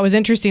that I thought was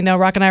interesting, though.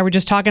 Rock and I were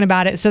just talking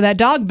about it. So that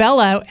dog,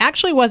 Bella,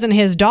 actually wasn't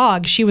his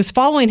dog. She was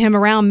following him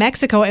around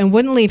Mexico and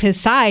wouldn't leave his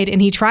side.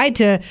 And he tried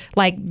to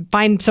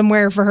find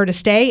somewhere for her to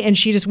stay, and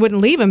she just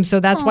wouldn't leave him.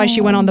 So that's why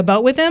she went on the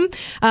boat with him.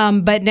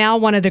 But now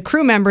one of the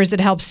crew members that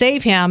helped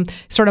save him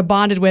sort of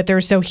bonded with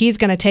her. So he's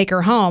going to take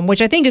her home,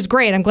 which I think is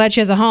great. I'm glad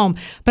she has a home.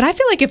 But I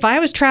feel like if I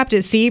was trapped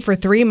at sea for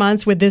 3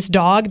 months with this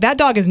dog, that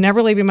dog is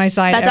never leaving my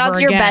side ever again. That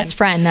dog's your best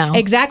friend now.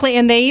 Exactly.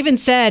 And they even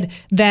said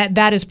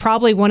that is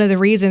probably one of the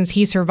reasons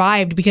he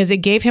survived, because it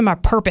gave him a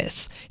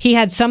purpose. He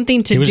had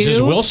something to do. He was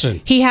his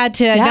Wilson. He had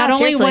to, not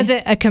only was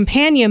it a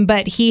companion,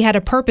 but he had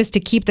a purpose to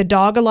keep the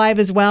dog alive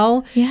as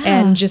well. Yeah.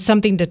 And just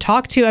something to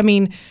talk to. I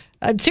mean,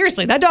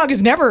 seriously, that dog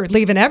is never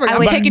leaving ever.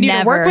 I'm taking you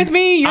to work with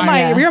me.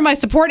 You're my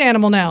support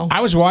animal now. I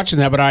was watching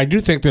that, but I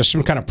do think there's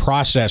some kind of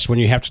process when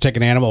you have to take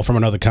an animal from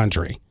another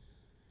country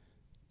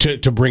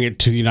to bring it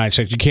to the United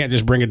States. You can't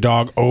just bring a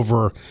dog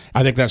over.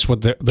 I think that's what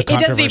the controversy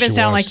was. It doesn't even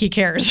sound like he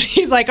cares.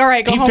 He's like, all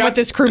right, go home with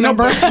this crew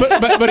member.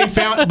 But he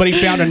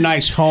found a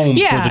nice home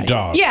for the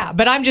dog. Yeah,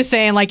 but I'm just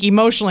saying, like,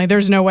 emotionally,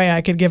 there's no way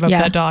I could give up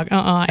that dog.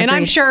 And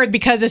I'm sure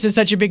because this is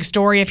such a big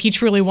story, if he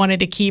truly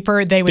wanted to keep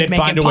her, they would make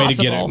it possible. They'd find a way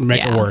to get it,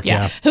 make it work.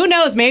 Yeah. Who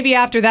knows? Maybe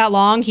after that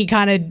long, he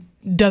kind of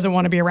doesn't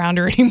want to be around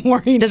her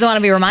anymore. He doesn't want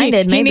to be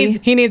reminded, maybe.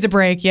 He needs a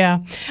break, yeah.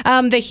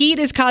 The heat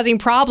is causing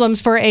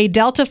problems for a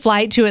Delta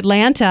flight to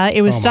Atlanta.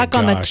 It was stuck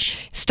on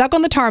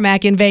the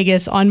tarmac in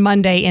Vegas on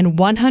Monday in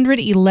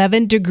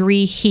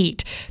 111-degree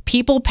heat.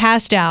 People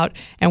passed out,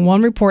 and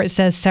one report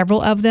says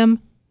several of them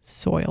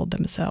soiled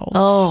themselves.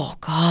 Oh,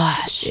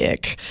 gosh.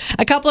 Ick.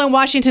 A couple in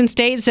Washington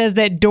State says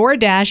that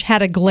DoorDash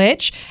had a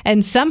glitch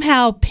and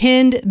somehow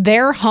pinned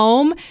their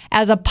home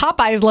as a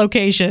Popeyes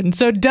location.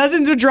 So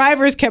dozens of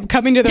drivers kept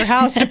coming to their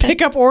house to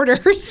pick up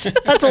orders.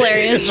 That's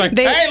hilarious. It's like,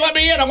 hey, let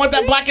me in. I want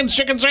that blackened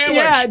chicken sandwich.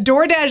 Yeah,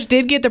 DoorDash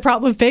did get the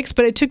problem fixed,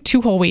 but it took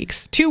 2 whole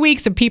weeks. 2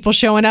 weeks of people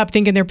showing up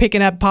thinking they're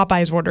picking up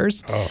Popeyes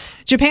orders. Oh.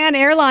 Japan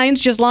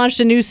Airlines just launched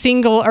a new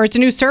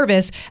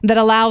service that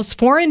allows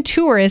foreign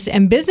tourists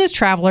and business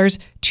travelers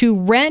to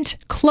rent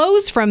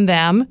clothes from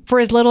them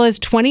for as little as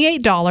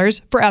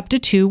 $28 for up to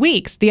 2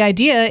 weeks. The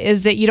idea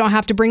is that you don't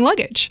have to bring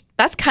luggage.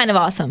 That's kind of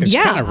awesome. It's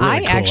kind of really I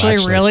cool, actually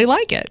really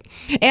like it.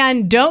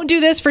 And don't do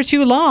this for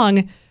too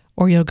long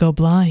or you'll go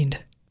blind.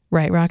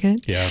 Right,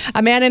 Rocket? Yeah.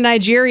 A man in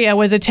Nigeria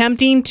was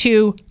attempting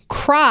to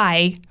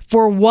cry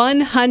for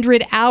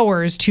 100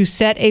 hours to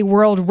set a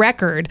world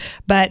record.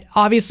 But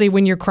obviously,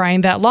 when you're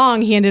crying that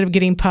long, he ended up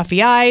getting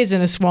puffy eyes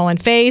and a swollen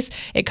face.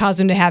 It caused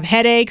him to have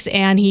headaches,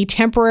 and he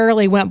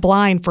temporarily went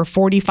blind for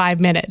 45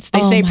 minutes.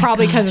 They say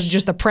probably because of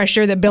just the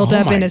pressure that built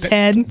up in his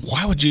head.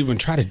 Why would you even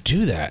try to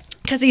do that?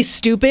 Because he's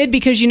stupid.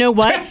 Because you know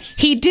what?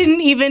 He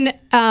didn't even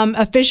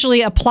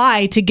officially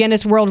apply to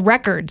Guinness World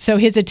Records, so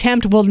his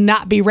attempt will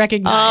not be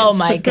recognized. Oh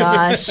my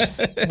gosh.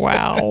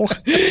 Wow.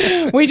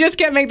 We just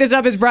can't make this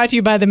up. It's brought to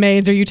you by The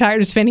Maids. Are you tired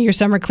of spending your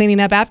summer cleaning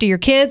up after your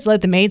kids?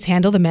 Let The Maids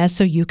handle the mess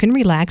so you can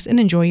relax and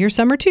enjoy your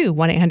summer too.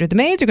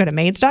 1-800-THE-MAIDS or go to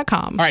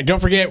maids.com. All right, don't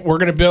forget, we're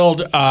going to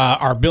build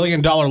our $1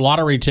 billion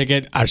lottery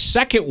ticket, a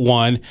second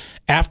one,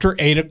 after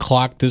 8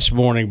 o'clock this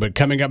morning. But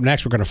coming up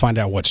next, we're going to find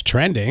out what's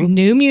trending.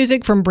 New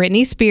music from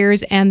Britney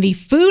Spears and the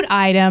food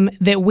item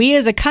that we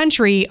as a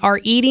country are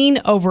eating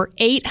over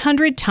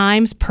 800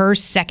 times per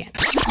second.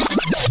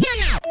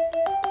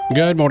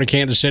 Good morning,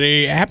 Kansas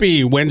City.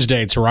 Happy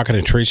Wednesday. It's a Rocket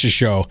and Teresa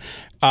show.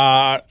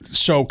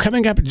 So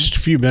coming up in just a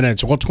few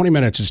minutes, 20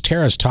 minutes, is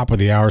Tara's top of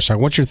the hour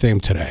song. What's your theme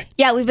today?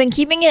 Yeah, we've been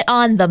keeping it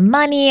on the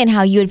money and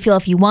how you would feel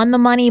if you won the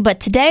money. But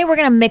today we're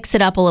going to mix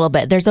it up a little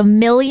bit. There's $1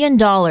 million.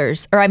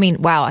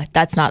 Wow,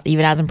 that's not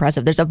even as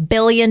impressive. There's $1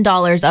 billion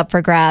up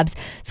for grabs.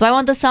 So I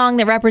want the song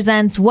that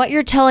represents what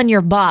you're telling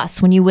your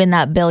boss when you win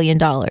that $1 billion.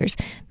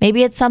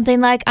 Maybe it's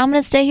something like, I'm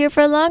going to stay here for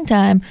a long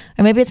time.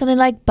 Or maybe it's something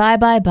like, bye,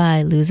 bye,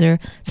 bye, loser.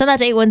 Send that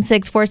to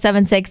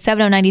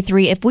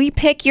 816-476-7093. If we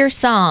pick your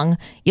song,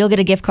 you'll get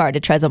a gift card to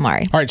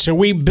Trezomari. All right, so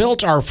we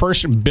built our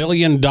first $1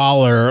 billion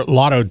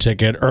lotto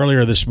ticket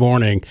earlier this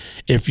morning.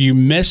 If you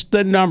missed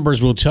the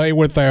numbers, we'll tell you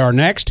what they are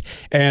next.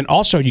 And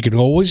also, you can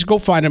always go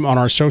find them on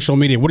our social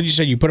media. What did you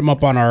say? You put them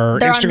up on our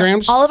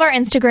Instagrams? On all of our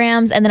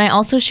Instagrams, and then I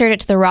also shared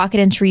it to the Rocket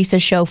and Teresa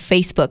Show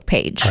Facebook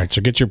page. All right,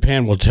 so get your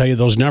pen. We'll tell you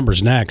those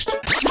numbers next.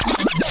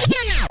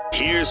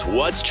 Here's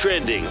what's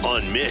trending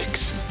on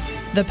Mix.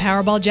 The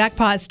Powerball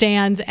jackpot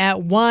stands at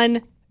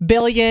 $1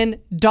 billion,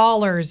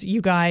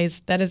 you guys.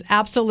 That is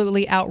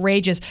absolutely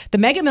outrageous. The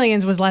Mega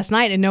Millions was last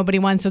night and nobody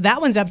won, so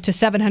that one's up to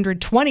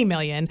 $720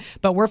 million.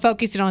 But we're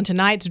focusing on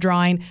tonight's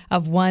drawing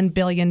of $1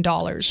 billion.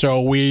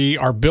 So we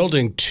are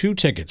building two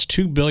tickets,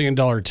 $2 billion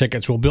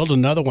tickets. We'll build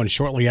another one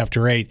shortly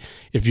after 8.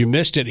 If you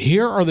missed it,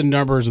 here are the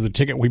numbers of the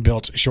ticket we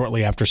built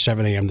shortly after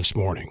 7 a.m. this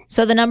morning.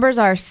 So the numbers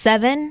are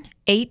 7,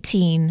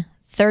 18,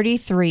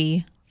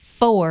 33,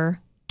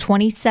 4,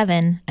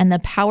 27, and the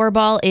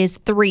Powerball is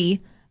 3,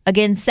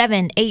 Again,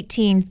 7,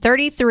 18,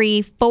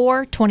 33,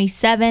 4,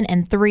 27,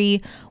 and 3.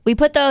 We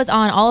put those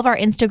on all of our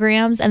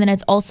Instagrams, and then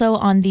it's also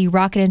on the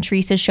Rocket and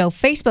Teresa Show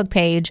Facebook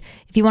page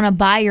if you want to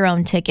buy your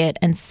own ticket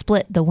and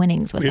split the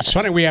winnings with us. It's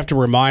funny we have to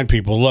remind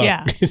people, look,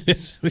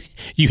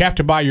 you have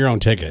to buy your own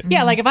ticket.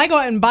 Yeah, like if I go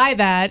out and buy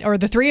that, or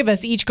the three of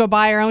us each go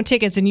buy our own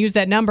tickets and use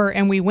that number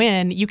and we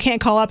win, you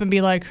can't call up and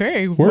be like,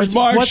 hey, what's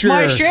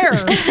my share?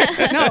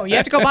 No, you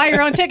have to go buy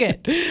your own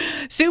ticket.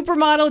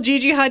 Supermodel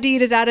Gigi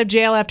Hadid is out of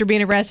jail after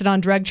being arrested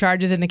on drug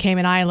charges in the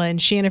Cayman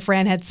Islands. She and a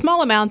friend had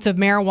small amounts of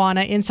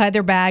marijuana inside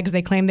their bags.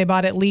 They claimed they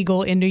bought it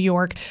legal in New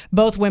York.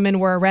 Both women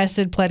were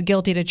arrested, pled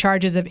guilty to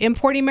charges of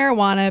importing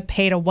marijuana,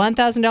 paid a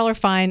 $1,000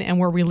 fine, and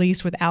were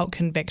released without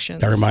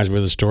convictions. That reminds me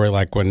of the story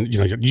like when,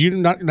 you're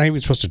not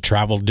even supposed to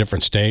travel to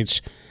different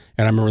states.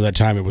 And I remember that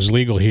time it was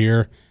legal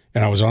here,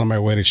 and I was on my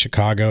way to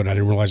Chicago, and I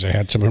didn't realize I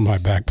had some in my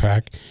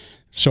backpack.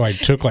 So I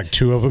took like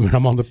 2 of them, and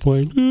I'm on the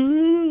plane.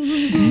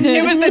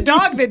 It was the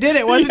dog that did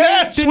it, wasn't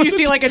it? Didn't you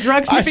see like a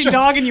drug sniffing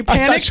dog and you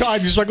panicked? I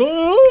just like,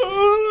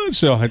 oh.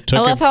 So I took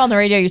I love how on the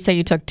radio you say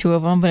you took 2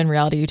 of them, but in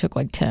reality you took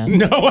like 10.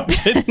 No, I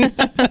didn't.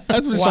 I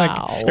was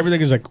like, everything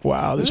is like,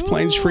 wow, this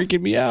plane's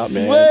freaking me out,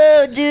 man.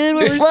 Whoa, dude,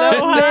 we're so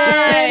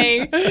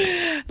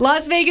high.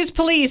 Las Vegas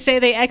police say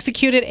they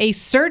executed a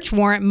search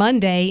warrant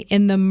Monday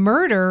in the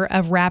murder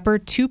of rapper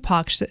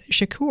Tupac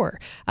Shakur.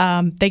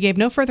 They gave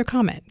no further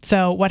comment.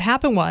 So what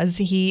happened was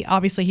he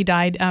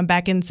died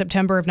back in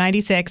September of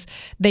 96.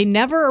 They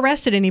never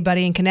arrested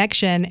anybody in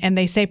connection, and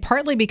they say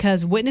partly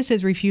because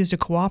witnesses refused to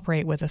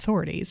cooperate with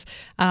authorities.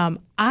 I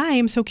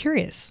am so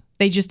curious.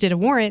 They just did a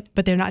warrant,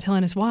 but they're not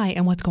telling us why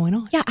and what's going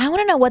on. Yeah, I want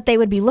to know what they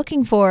would be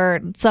looking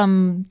for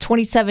some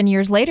 27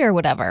 years later or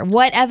whatever.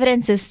 What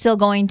evidence is still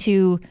going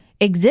to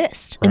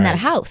exist in that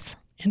house?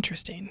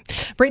 Interesting.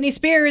 Britney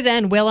Spears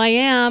and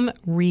Will.i.am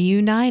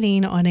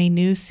reuniting on a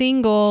new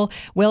single.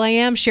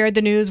 Will.i.am shared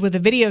the news with a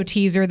video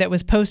teaser that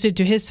was posted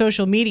to his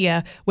social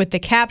media with the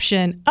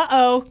caption,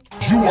 "Uh-oh.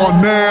 You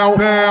are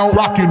now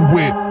rocking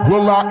with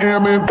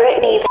Will.i.am and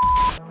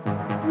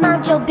Britney.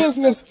 Mind your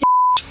business.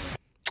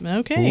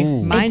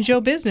 Okay, mind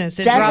your business.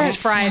 It doesn't drops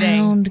Friday.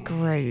 Sound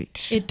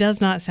great. It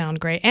does not sound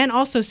great, and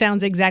also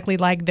sounds exactly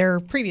like their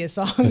previous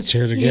songs. Let's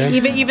hear it again.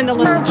 Even the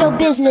little. Mind your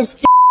business.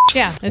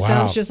 Yeah, it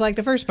sounds just like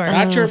the first part.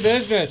 Not your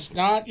business.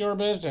 Not your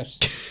business.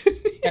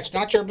 That's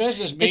not your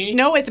business, B.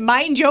 It's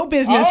mind your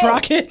business,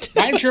 Rocket.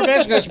 Mind your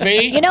business,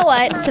 B. You know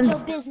what? Mind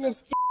your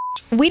business.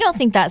 We don't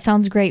think that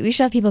sounds great. We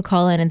should have people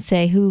call in and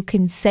say who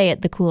can say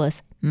it the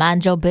coolest.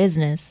 Mind your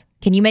business.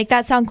 Can you make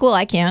that sound cool?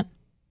 I can't.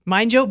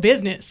 Mind your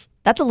business.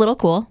 That's a little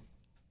cool.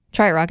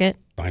 Try it, Rocket.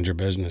 Mind your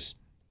business.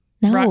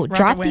 No, Rocket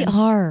drop wins. the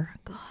R.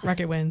 God.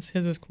 Rocket wins.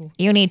 His was cool.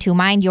 You need to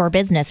mind your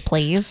business,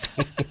 please.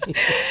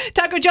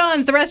 Taco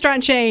John's, the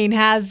restaurant chain,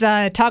 has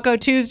Taco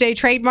Tuesday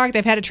trademark.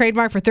 They've had a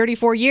trademark for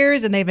 34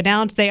 years, and they've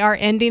announced they are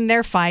ending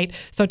their fight.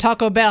 So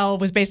Taco Bell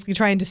was basically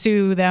trying to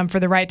sue them for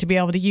the right to be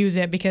able to use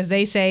it because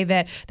they say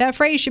that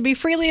phrase should be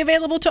freely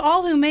available to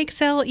all who make,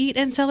 sell, eat,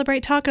 and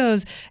celebrate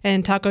tacos.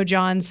 And Taco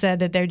John's said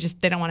that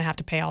they don't want to have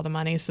to pay all the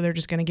money, so they're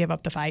just going to give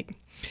up the fight.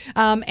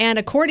 And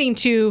according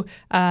to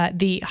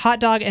the Hot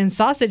Dog and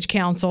Sausage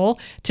Council,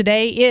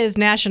 today is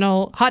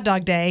National Hot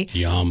Dog Day.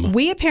 Yum.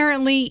 We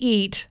apparently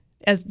eat,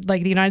 as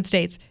like the United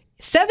States,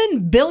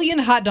 7 billion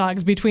hot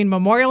dogs between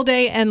Memorial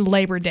Day and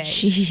Labor Day.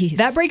 Jeez.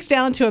 That breaks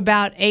down to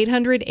about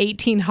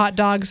 818 hot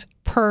dogs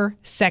per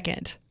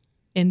second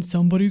in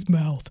somebody's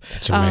mouth.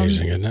 That's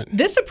amazing, isn't it?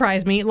 This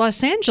surprised me.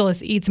 Los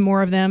Angeles eats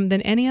more of them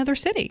than any other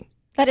city.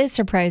 That is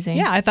surprising.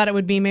 Yeah, I thought it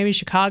would be maybe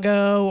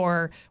Chicago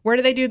or where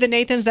do they do the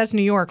Nathans? That's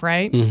New York,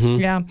 right? Mm-hmm.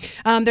 Yeah.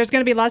 There's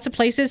going to be lots of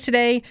places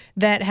today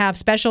that have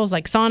specials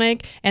like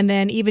Sonic, and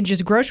then even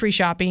just grocery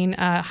shopping,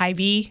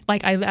 Hy-Vee.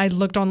 Like I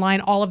looked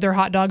online, all of their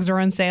hot dogs are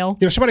on sale.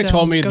 Somebody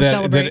told me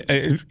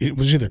that it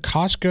was either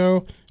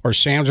Costco or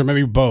Sam's or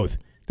maybe both.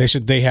 They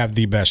said they have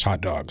the best hot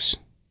dogs.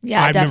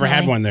 Yeah, I've definitely.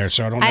 never had one there,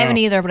 so I don't know. I haven't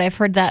either, but I've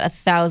heard that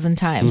 1,000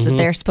 times that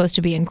they're supposed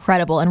to be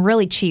incredible and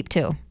really cheap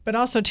too. But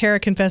also,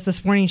 Tara confessed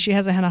this morning she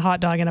hasn't had a hot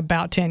dog in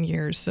about 10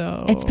 years.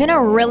 So it's been a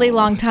really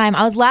long time.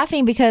 I was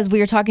laughing because we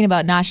were talking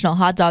about National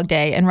Hot Dog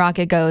Day, and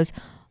Rocket goes,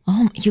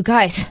 "Oh, you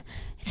guys,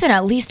 it's been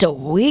at least a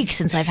week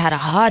since I've had a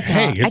hot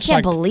dog. Hey, I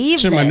can't believe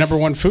it's this." in my number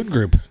one food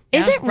group.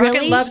 Is it really?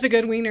 Rocket loves a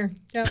good wiener.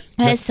 Yeah.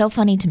 That is so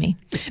funny to me.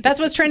 That's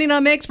what's trending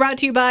on Mix, brought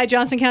to you by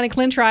Johnson County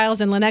Clin Trials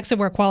and Lenexa,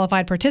 where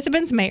qualified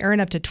participants may earn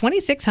up to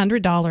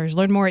 $2,600.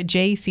 Learn more at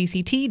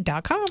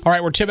jcct.com. All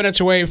right, we're 10 minutes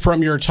away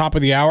from your top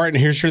of the hour, and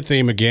here's your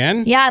theme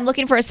again. Yeah, I'm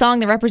looking for a song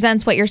that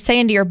represents what you're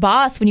saying to your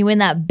boss when you win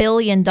that $1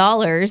 billion.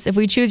 If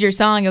we choose your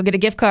song, you'll get a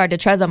gift card to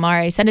Trezza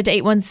Mare. Send it to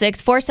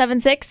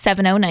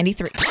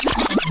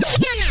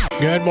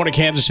 816-476-7093. Good morning,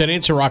 Kansas City.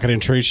 It's a Rocket and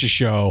Teresa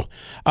show.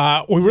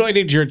 We really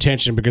need your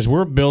attention because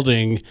we're building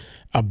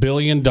 $1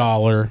 billion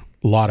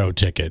lotto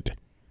ticket.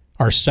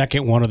 our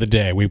second one of the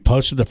day. We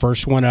posted the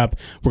first one up.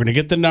 We're going to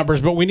get the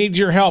numbers, but we need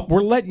your help.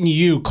 We're letting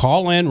you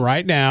call in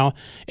right now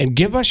and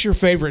give us your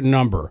favorite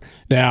number.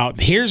 Now,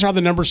 here's how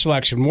the number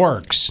selection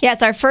works.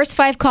 Yes, our first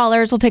 5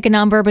 callers will pick a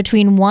number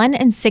between 1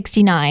 and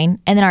 69,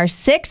 and then our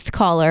 6th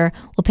caller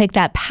will pick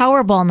that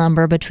Powerball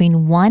number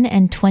between 1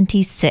 and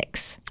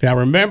 26. Now,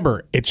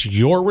 remember, it's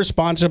your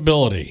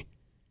responsibility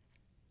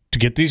to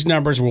get these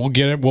numbers. We'll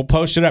get it. We'll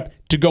post it up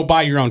to go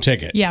buy your own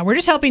ticket. Yeah, we're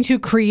just helping to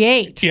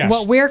create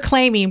what we're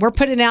claiming. We're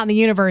putting out in the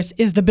universe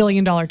is the $1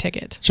 billion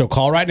ticket. So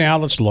call right now.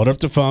 Let's load up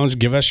the phones.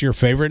 Give us your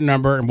favorite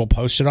number, and we'll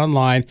post it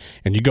online.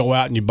 And you go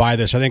out and you buy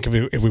this. I think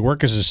if we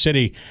work as a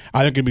city,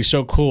 I think it'd be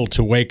so cool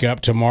to wake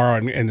up tomorrow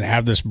and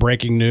have this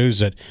breaking news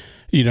that,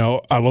 you know,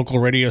 a local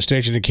radio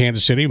station in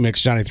Kansas City,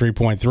 Mix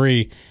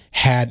 93.3,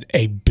 had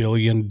a $1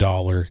 billion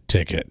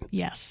ticket.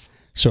 Yes.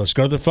 So let's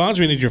go to the phones.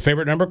 We need your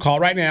favorite number.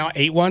 Call right now,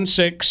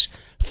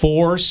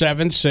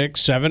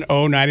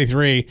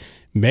 816-476-7093.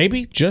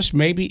 Maybe, just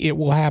maybe, it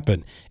will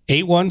happen.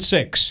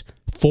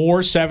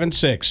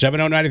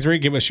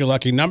 816-476-7093. Give us your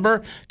lucky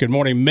number. Good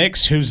morning,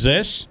 Mix. Who's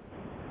this?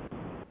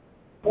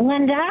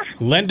 Linda.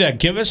 Linda,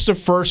 give us the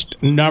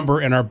first number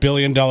in our $1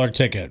 billion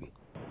ticket.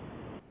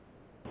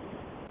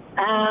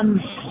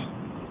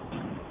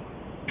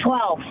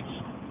 12.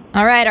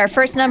 All right, our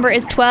first number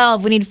is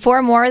 12. We need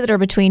 4 more that are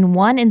between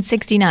 1 and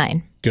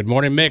 69. Good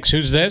morning, Mix.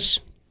 Who's this?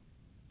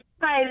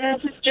 Hi,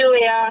 this is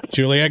Julia.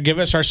 Julia, give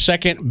us our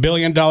second $1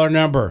 billion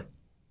number.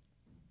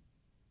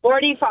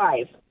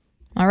 45.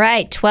 All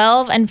right,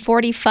 12 and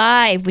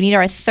 45. We need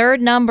our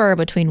third number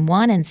between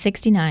 1 and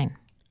 69.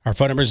 Our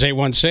phone number is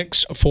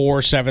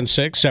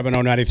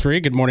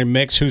 816-476-7093. Good morning,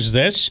 Mix. Who's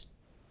this?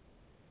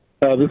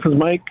 This is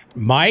Mike.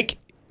 Mike,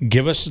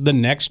 give us the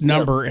next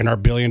number in our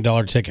 $1 billion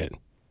ticket.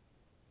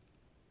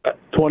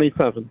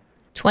 27.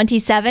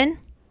 27?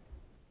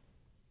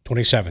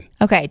 27.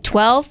 Okay,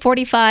 12,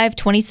 45,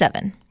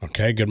 27.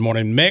 Okay, good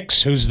morning,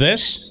 Mix. Who's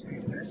this?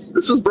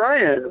 This is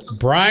Brian.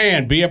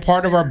 Brian, be a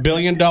part of our $1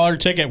 billion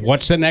ticket.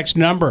 What's the next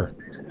number?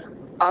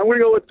 I'm going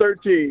to go with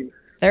 13.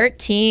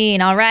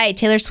 13. All right,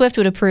 Taylor Swift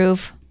would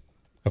approve.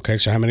 Okay,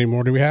 so how many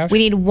more do we have? We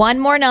need 1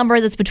 more number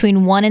that's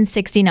between 1 and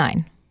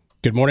 69.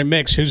 Good morning,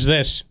 Mix. Who's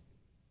this?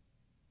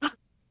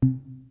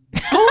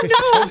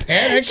 Oh,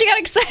 no. She got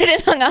excited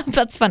and hung up.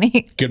 That's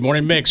funny. Good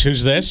morning, Mix.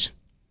 Who's this?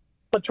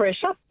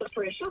 Patricia.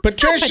 Patricia.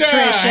 Patricia,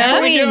 How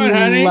are we you doing,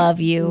 honey? love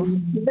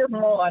you. Good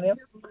morning.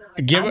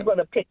 I'm going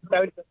to pick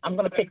 30. I'm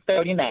going to pick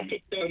 39.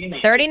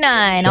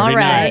 39. All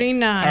right.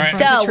 39. All right.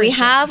 So we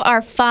have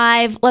our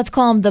 5, let's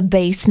call them the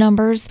base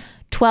numbers,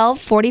 12,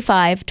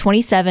 45,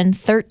 27,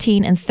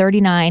 13, and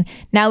 39.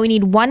 Now we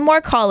need 1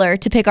 more caller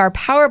to pick our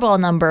Powerball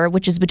number,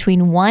 which is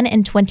between 1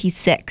 and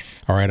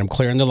 26. All right, I'm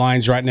clearing the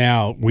lines right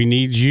now. We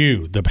need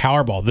you, the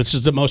Powerball. This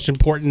is the most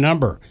important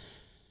number.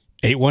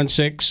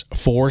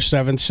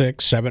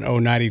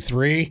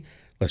 816-476-7093.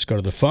 Let's go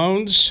to the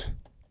phones.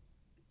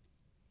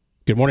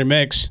 Good morning,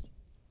 Mix.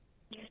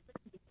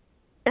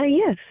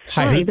 Yes.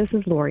 Hi, Hi, who- this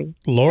is Lori.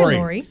 Lori. Hey,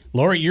 Lori.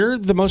 Lori, you're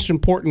the most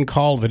important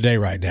call of the day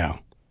right now.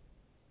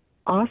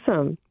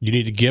 Awesome. You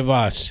need to give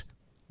us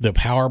the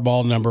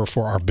Powerball number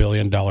for our $1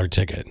 billion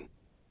ticket.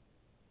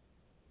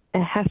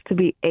 It has to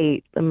be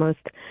 8,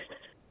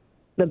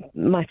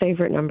 my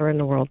favorite number in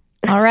the world.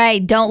 All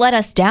right. Don't let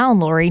us down,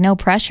 Lori. No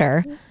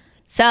pressure.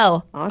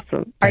 So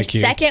Awesome. our Thank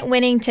you. second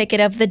winning ticket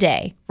of the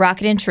day,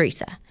 Rocket and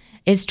Teresa,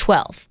 is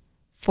 12,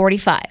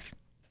 45,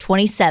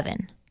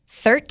 27,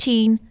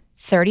 13,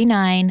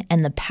 39,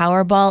 and the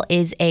Powerball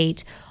is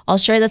 8. I'll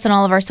share this on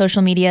all of our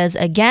social medias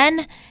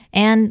again,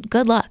 and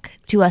good luck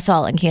to us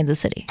all in Kansas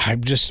City.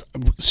 I'm just,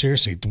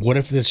 seriously, what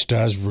if this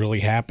does really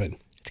happen?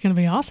 It's going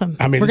to be awesome.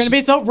 I mean, we're going to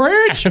be so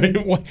rich. I mean,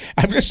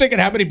 I'm just thinking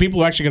how many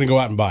people are actually going to go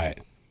out and buy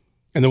it.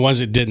 And the ones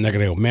that didn't, they're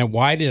going to go, man,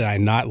 why did I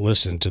not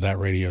listen to that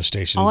radio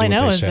station? All I and do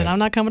what know they is said? that I'm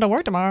not coming to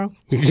work tomorrow.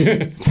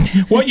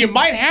 Well, you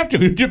might have to.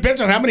 It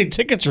depends on how many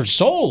tickets are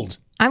sold.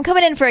 I'm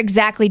coming in for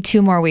exactly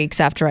 2 more weeks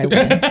after I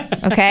win.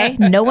 Okay?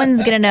 No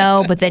one's going to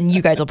know, but then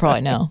you guys will probably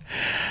know.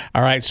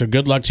 All right, so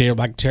good luck to you.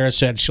 Like Tara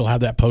said, she'll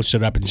have that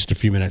posted up in just a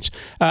few minutes.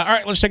 All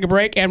right, let's take a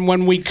break. And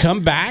when we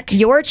come back,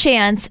 Your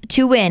chance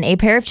to win a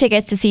pair of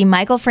tickets to see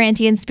Michael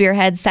Franti and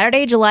Spearhead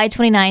Saturday, July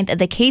 29th at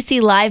the KC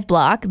Live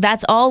Block.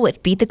 That's all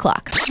with Beat the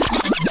Clock.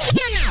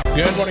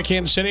 good morning,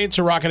 Kansas City. It's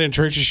a Rocket and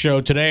Teresa show.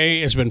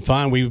 Today has been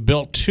fun. We've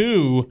built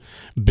 $2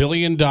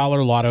 billion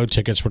lotto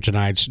tickets for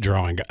tonight's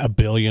drawing. $1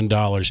 billion.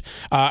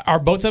 Are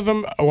both of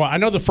them? Well, I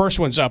know the first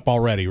one's up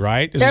already,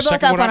 right? Is They're the both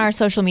second up one on our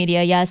social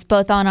media, yes,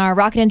 both on our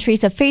Rocket and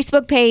Teresa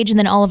Facebook page and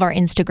then all of our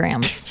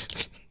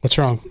Instagrams. What's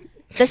wrong?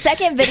 The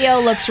second video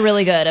looks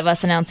really good of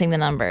us announcing the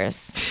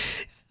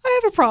numbers. I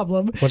have a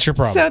problem. What's your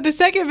problem? So the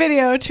second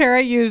video,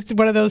 Tara used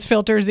one of those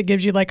filters that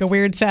gives you like a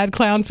weird sad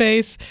clown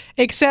face,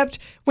 except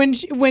when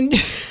when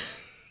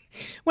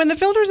the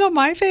filter's on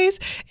my face,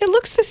 it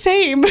looks the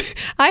same.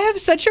 I have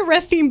such a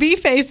resting bee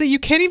face that you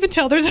can't even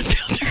tell there's a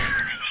filter.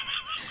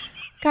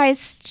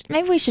 Guys,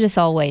 maybe we should just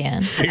all weigh in.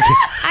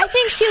 I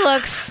think she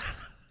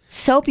looks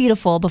so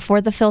beautiful before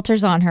the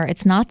filter's on her.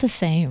 It's not the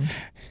same.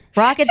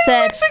 Rocket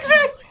said, It's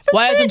exactly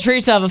Why doesn't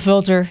Teresa have a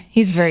filter?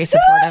 He's very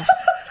supportive.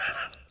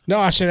 No,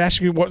 I said,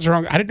 ask you what's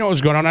wrong. I didn't know what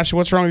was going on. I said,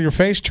 what's wrong with your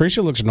face?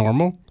 Teresa looks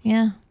normal.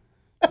 Yeah.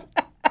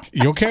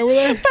 You okay with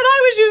that? But I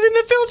was using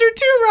the filter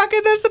too,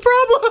 Rocket. That's the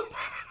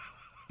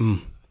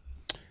problem.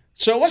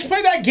 So let's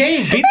play that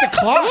game. Beat the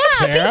clock,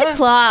 Tara. Beat the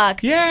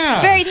clock. Yeah.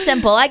 It's very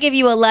simple. I give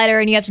you a letter,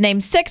 and you have to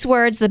name 6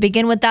 words that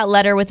begin with that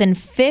letter within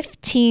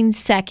 15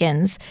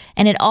 seconds.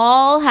 And it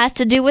all has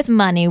to do with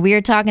money. We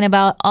are talking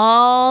about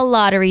all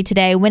lottery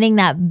today, winning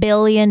that $1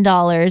 billion.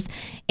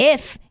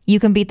 If you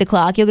can beat the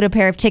clock, you'll get a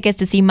pair of tickets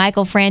to see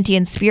Michael Franti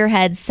and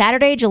Spearhead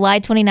Saturday, July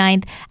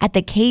 29th at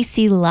the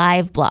KC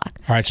Live Block.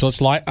 All right, so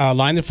let's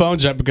line the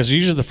phones up because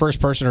usually the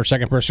first person or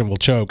second person will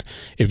choke.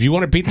 If you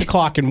want to beat the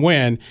clock and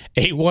win,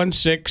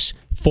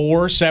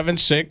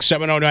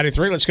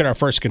 816-476-7093. Let's get our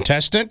first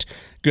contestant.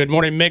 Good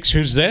morning, Mix.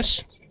 Who's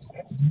this?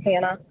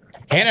 Hannah.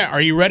 Hannah,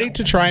 are you ready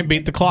to try and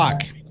beat the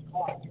clock?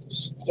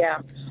 Yeah.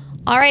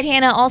 All right,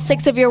 Hannah, all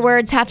 6 of your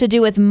words have to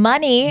do with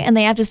money, and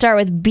they have to start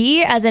with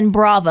B as in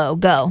Bravo.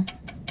 Go.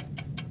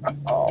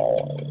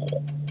 Oh.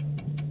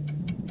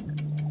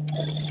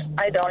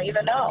 I don't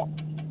even know.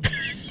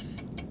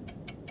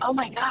 Oh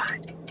my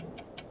God.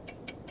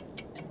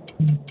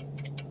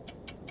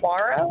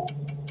 Borrow?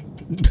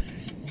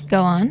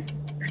 Go on.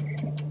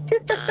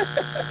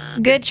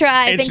 Good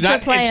try. Thanks for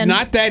playing. It's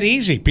not that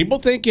easy. People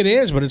think it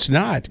is, but it's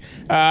not.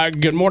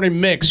 Good morning,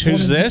 Mix.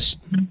 Who's this?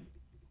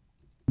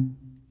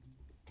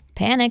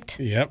 Panicked.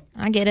 Yep.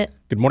 I get it.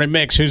 Good morning,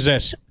 Mix. Who's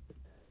this?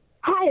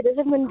 Hi, this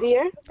is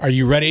Mandir. Are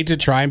you ready to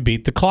try and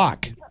beat the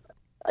clock?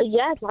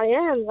 Yes, I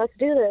am. Let's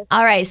do this.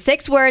 All right,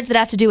 6 words that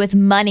have to do with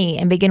money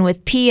and begin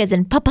with P as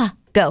in Papa.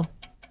 Go.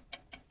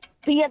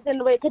 P as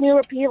in, wait, can you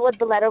repeat what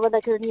the letter was? I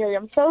couldn't hear you.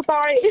 I'm so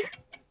sorry.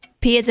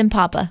 P as in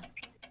Papa.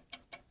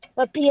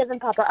 P as in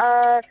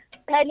Papa.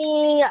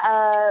 Penny,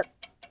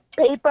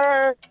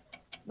 paper,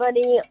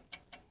 money,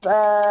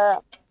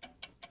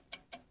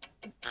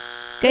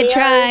 Good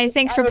try.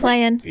 Thanks for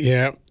playing.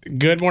 Yeah.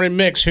 Good morning,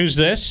 Mix. Who's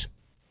this?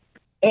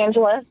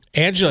 Angela.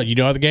 Angela, you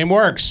know how the game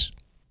works.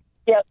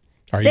 Yep.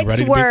 Are you 6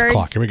 ready to words beat the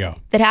clock? Here we go.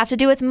 that have to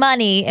do with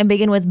money and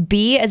begin with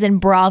B as in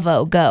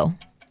Bravo. Go.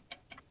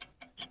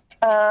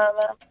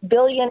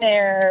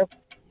 Billionaire,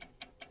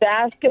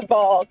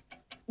 basketball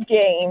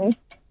game,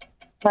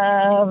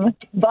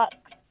 bucks,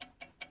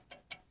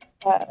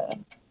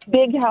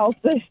 big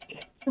houses.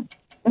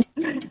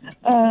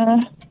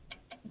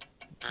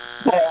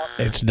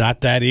 It's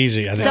not that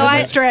easy. I think. So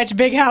I stretch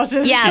big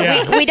houses.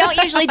 Yeah. We don't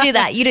usually do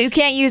that. You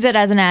can't use it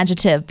as an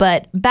adjective,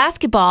 but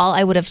basketball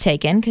I would have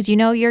taken because you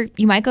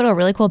might go to a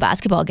really cool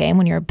basketball game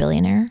when you're a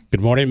billionaire.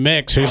 Good morning,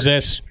 Mix. Who's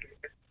this?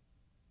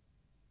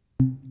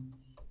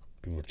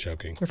 People are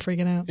choking. We're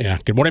freaking out. Yeah.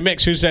 Good morning,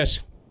 Mix. Who's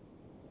this?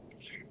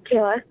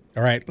 Kayla.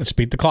 All right, let's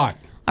beat the clock.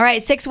 All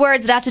right, 6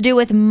 words that have to do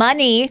with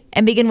money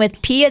and begin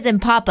with P as in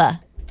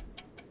Papa.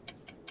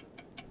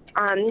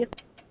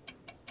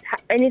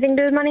 Anything to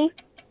do with money?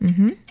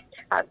 Mm-hmm.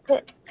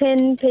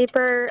 Pen,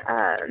 paper,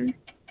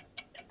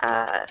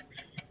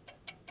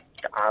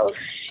 oh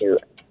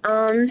shoot.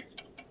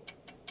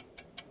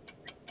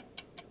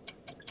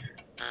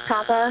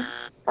 Papa.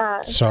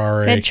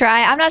 Sorry. Good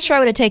try. I'm not sure I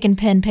would have taken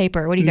pen,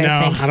 paper. What do you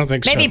guys think? I don't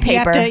think so. Maybe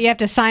paper. You have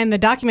to sign the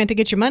document to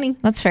get your money.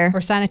 That's fair.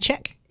 Or sign a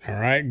check. All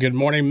right. Good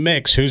morning,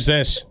 Mix. Who's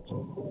this?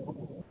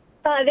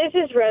 This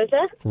is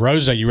Rosa.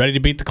 Rosa, you ready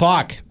to beat the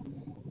clock?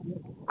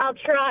 I'll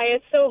try.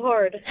 It's so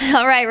hard.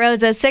 All right,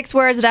 Rosa. 6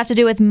 words that have to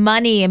do with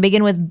money and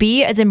begin with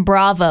B as in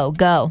Bravo.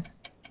 Go.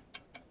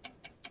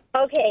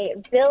 Okay,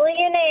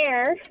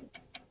 billionaire,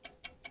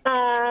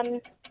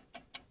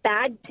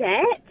 bad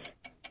debt,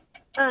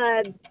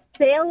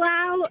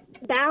 bailout,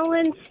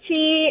 balance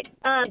sheet,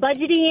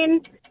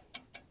 budgeting,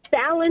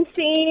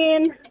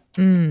 balancing.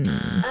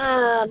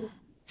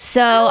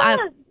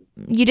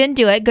 You didn't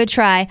do it. Good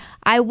try.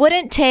 I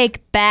wouldn't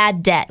take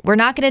bad debt. We're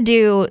not going to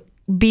do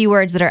B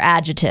words that are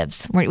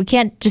adjectives. We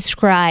can't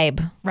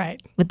describe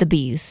with the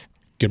B's.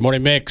 Good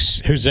morning, Mix.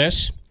 Who's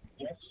this?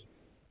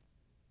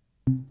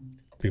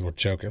 People are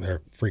choking.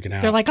 They're freaking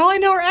out. They're like, all I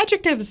know are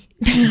adjectives.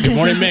 Good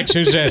morning, Mix.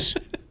 Who's this?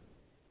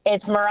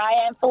 It's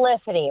Mariah and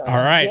Felicity. All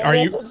right.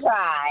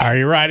 Are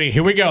you ready?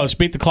 Here we go. Let's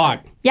beat the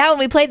clock. Yeah, when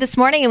we played this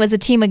morning, it was a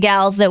team of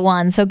gals that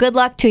won. So good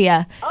luck to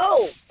you.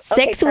 Oh.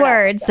 6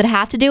 words that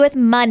have to do with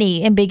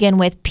money and begin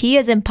with P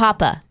as in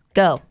Papa.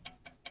 Go.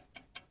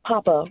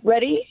 Papa.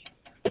 Ready?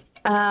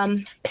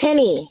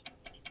 Penny.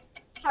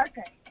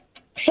 Parker.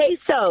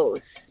 Pesos.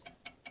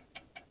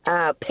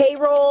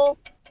 Payroll.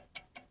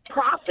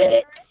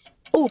 Profit.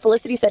 Oh,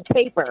 Felicity said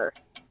paper.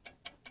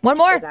 One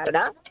more. Is that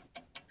enough?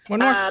 One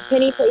more.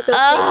 Penny, pesos.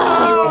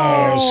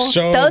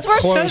 So those were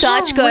close.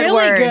 such good really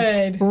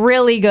words. good.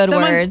 Really good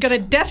Someone's words.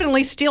 going to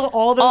definitely steal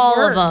all those All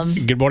words. of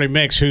them. Good morning,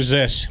 Mix. Who's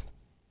this?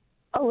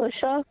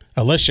 Alicia.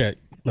 Alicia.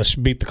 Let's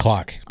beat the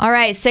clock. All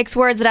right, 6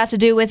 words that have to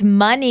do with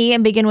money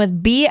and begin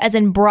with B as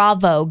in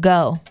Bravo.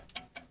 Go.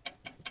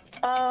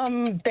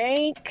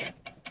 Bank.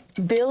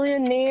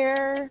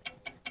 Billionaire.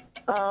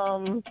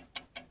 Oh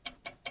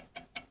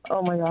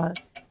my God.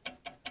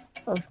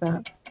 What's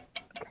that?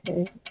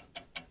 Okay.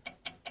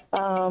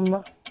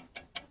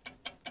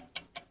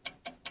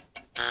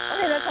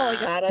 Oh, my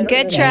God. I don't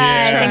Good know. try.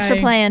 Yeah. Thanks for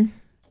playing.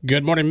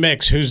 Good morning,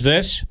 Mix. Who's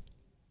this?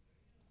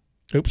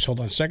 Oops, hold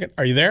on a second.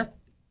 Are you there?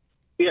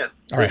 Yes.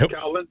 All right.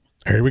 Calvin.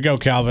 Here we go,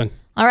 Calvin.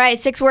 All right,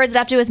 6 words that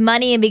have to do with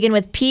money and begin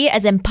with P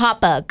as in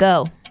Papa.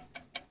 Go.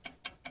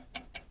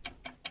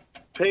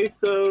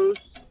 Pesos.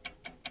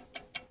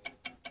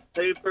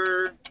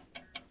 Paper.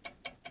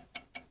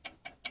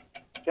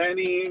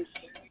 Pennies.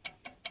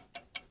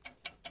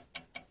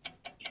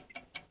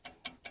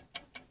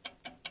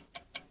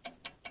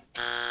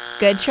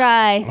 Good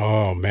try.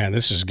 Oh, man,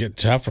 this is getting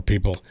tough for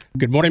people.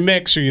 Good morning,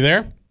 Mix. Are you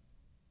there?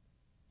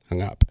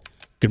 Hung up.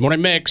 Good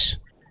morning, Mix.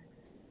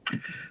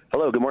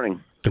 Hello, good morning.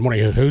 Good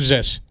morning. Who's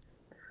this?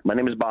 My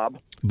name is Bob.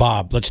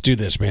 Bob, let's do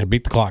this, man.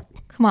 Beat the clock.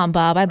 Come on,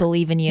 Bob. I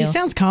believe in you. He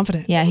sounds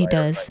confident. Yeah, he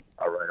does.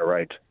 All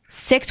right.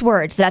 6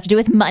 words that have to do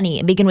with money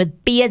and begin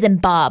with B as in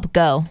Bob.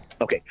 Go.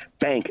 Okay.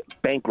 Bank,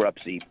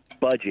 bankruptcy,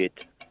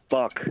 budget,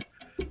 buck,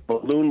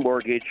 balloon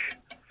mortgage.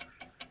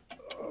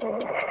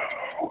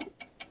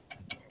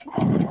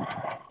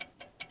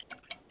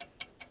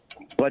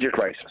 Budget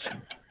crisis.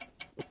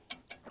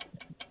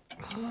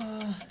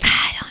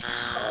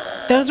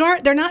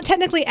 They're not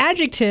technically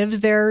adjectives.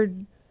 They're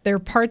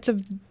parts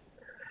of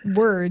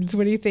words.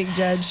 What do you think,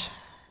 Judge?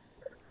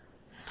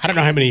 I don't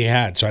know how many he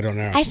had, so I don't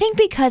know. I think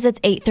because it's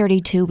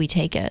 8:32, we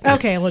take it.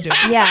 Okay, we'll do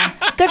it. Yeah.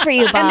 Good for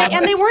you, Bob.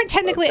 And they weren't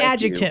technically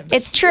adjectives.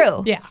 It's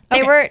true. Yeah.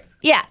 They Okay. were,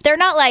 yeah, they're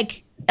not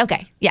like,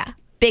 okay, yeah,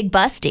 big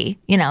busty.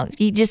 You know,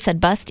 you just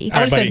said busty.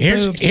 All right, buddy.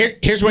 Here's what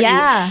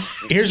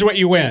here's what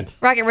you win.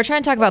 Rocket, we're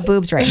trying to talk about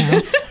boobs right now.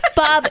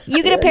 Bob,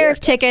 you get a pair of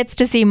tickets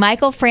to see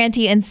Michael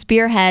Franti and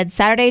Spearhead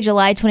Saturday,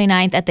 July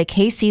 29th at the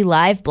KC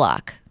Live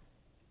Block.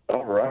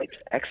 All right.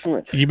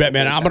 Excellent. You bet,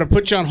 man. I'm going to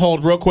put you on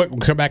hold real quick. We'll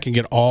come back and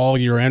get all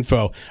your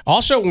info.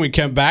 Also, when we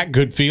come back,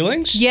 good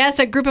feelings. Yes,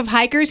 a group of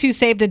hikers who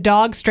saved a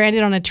dog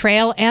stranded on a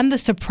trail and the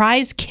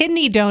surprise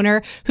kidney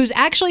donor who's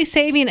actually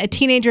saving a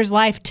teenager's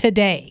life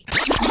today.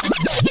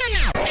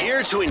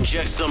 Here to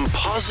inject some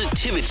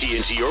positivity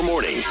into your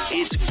morning.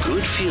 It's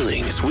Good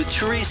Feelings with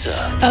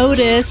Teresa.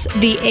 Otis,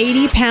 the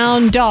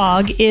 80-pound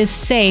dog, is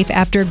safe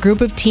after a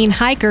group of teen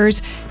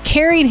hikers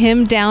carried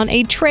him down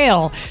a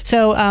trail.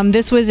 So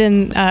this was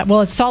in,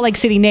 it's Salt Lake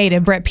City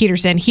native, Brett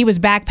Peterson. He was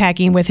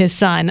backpacking with his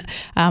son.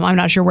 I'm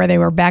not sure where they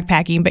were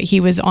backpacking, but he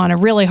was on a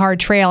really hard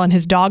trail and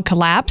his dog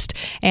collapsed.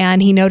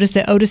 And he noticed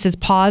that Otis's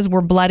paws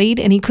were bloodied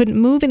and he couldn't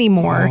move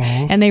anymore.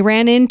 And they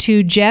ran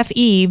into Jeff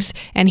Eves,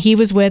 and he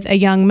was with a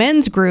young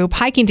men's group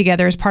hiking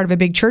together as part of a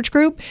big church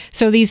group.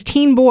 So these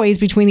teen boys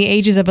between the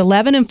ages of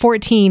 11 and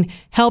 14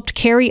 helped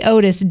carry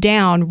Otis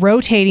down,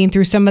 rotating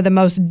through some of the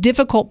most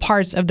difficult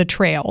parts of the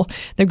trail.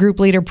 The group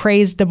leader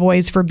praised the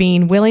boys for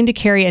being willing to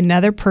carry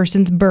another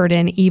person's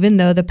burden, even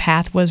though the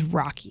path was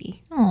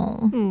rocky.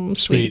 Oh,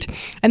 sweet.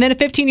 And then a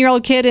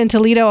 15-year-old kid in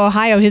Toledo,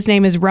 Ohio, his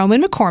name is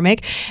Roman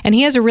McCormick, and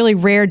he has a really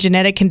rare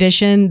genetic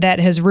condition that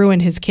has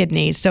ruined his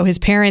kidneys. So his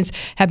parents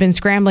have been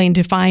scrambling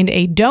to find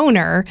a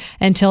donor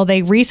until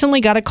they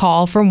recently got a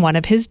call from one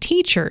of his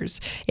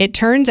teachers. It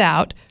turns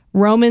out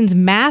Roman's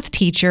math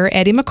teacher,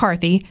 Eddie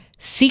McCarthy,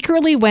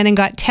 secretly went and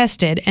got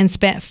tested and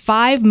spent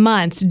 5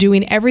 months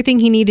doing everything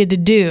he needed to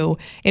do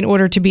in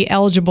order to be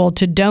eligible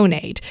to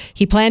donate.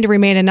 He planned to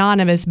remain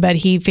anonymous, but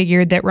he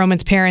figured that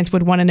Roman's parents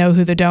would want to know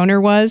who the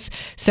donor was.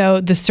 So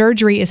the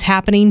surgery is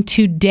happening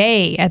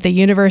today at the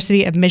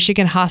University of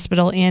Michigan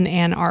Hospital in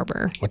Ann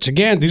Arbor. Once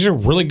again, these are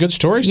really good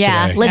stories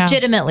today.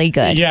 Legitimately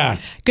good. Yeah.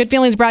 Good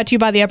Feelings brought to you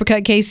by the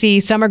Uppercut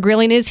KC. Summer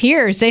grilling is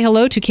here. Say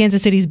hello to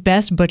Kansas City's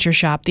best butcher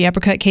shop, the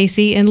Uppercut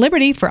KC in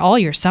Liberty, for all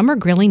your summer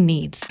grilling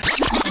needs.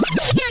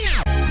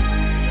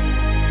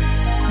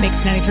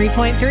 Mix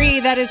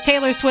 93.3, that is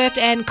Taylor Swift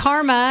and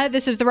Karma.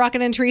 This is the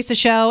Rocket and Teresa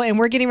show, and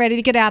we're getting ready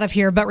to get out of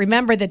here. But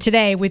remember that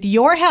today, with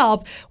your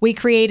help, we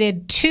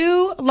created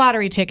 2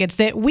 lottery tickets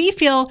that we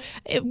feel,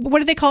 what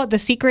do they call it? The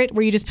secret,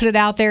 where you just put it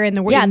out there in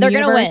the Yeah, in the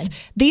they're going to win.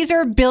 These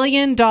are $1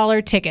 billion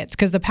tickets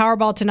because the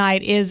Powerball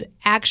tonight is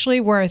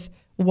actually worth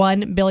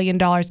 $1 billion.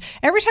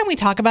 Every time we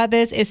talk about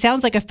this, it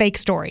sounds like a fake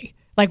story.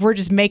 Like we're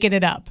just making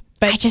it up.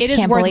 But I just it is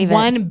can't worth believe it.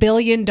 $1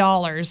 billion.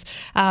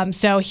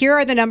 So here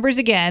are the numbers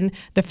again.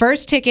 The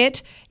first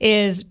ticket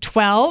is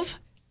 12,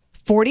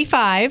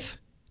 45,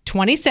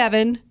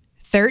 27,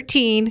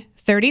 13,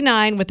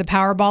 39 with the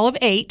Powerball of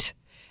 8.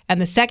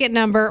 And the second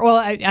number, well,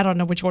 I don't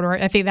know which order.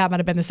 I think that might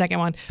have been the second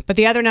one. But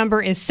the other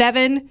number is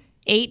 7,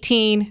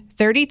 18,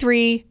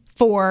 33,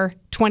 4,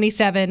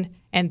 27,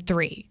 and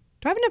 3.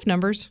 Do I have enough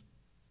numbers?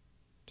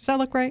 Does that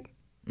look right?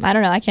 I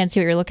don't know. I can't see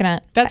what you're looking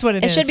at. That's what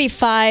it is. It should be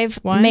 5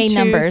 1, main 2,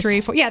 numbers.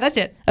 3, 4. Yeah, that's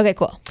it. Okay,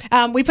 cool.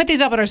 We put these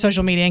up on our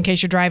social media in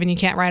case you're driving. You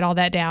can't write all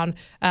that down.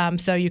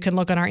 So you can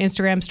look on our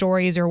Instagram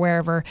stories or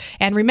wherever.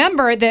 And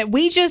remember that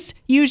we just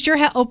used your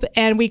help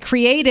and we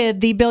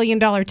created the $1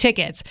 billion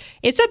tickets.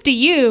 It's up to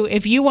you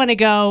if you want to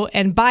go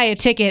and buy a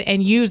ticket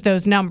and use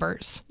those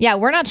numbers. Yeah,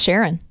 we're not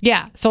sharing.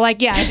 Yeah. So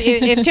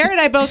if Tara and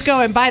I both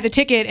go and buy the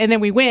ticket and then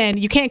we win,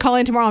 you can't call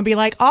in tomorrow and be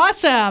like,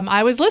 awesome,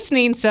 I was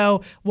listening.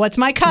 So what's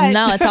my cut?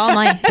 No, it's all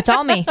mine. It's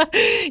all me.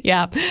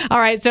 Yeah. All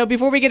right. So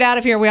before we get out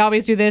of here, we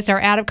always do this,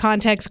 our out of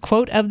context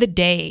quote of the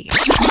day.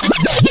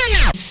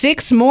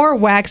 6 more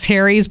Wax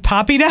Harrys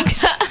popping up.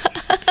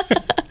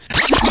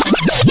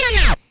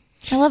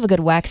 I love a good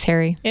Wax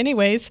Harry.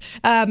 Anyways,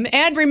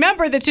 and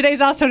remember that today's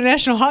also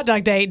National Hot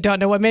Dog Day. Don't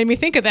know what made me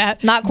think of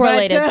that. Not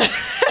correlated. But,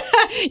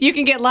 you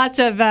can get lots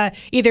of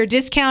either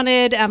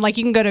discounted, like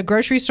you can go to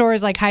grocery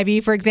stores like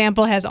Hy-Vee, for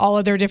example, has all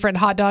of their different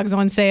hot dogs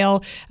on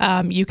sale.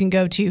 You can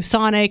go to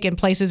Sonic and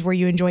places where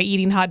you enjoy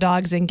eating hot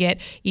dogs and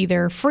get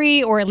either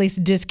free or at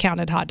least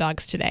discounted hot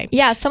dogs today.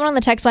 Yeah, someone on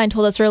the text line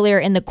told us earlier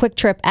in the Quick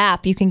Trip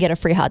app, you can get a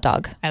free hot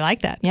dog. I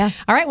like that. Yeah.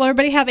 All right, well,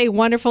 everybody have a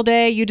wonderful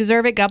day. You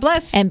deserve it. God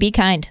bless. And be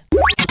kind.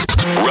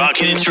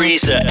 Rocket and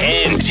Teresa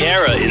and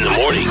Tara in the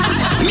morning.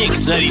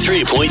 Mix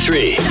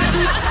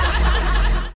 93.3.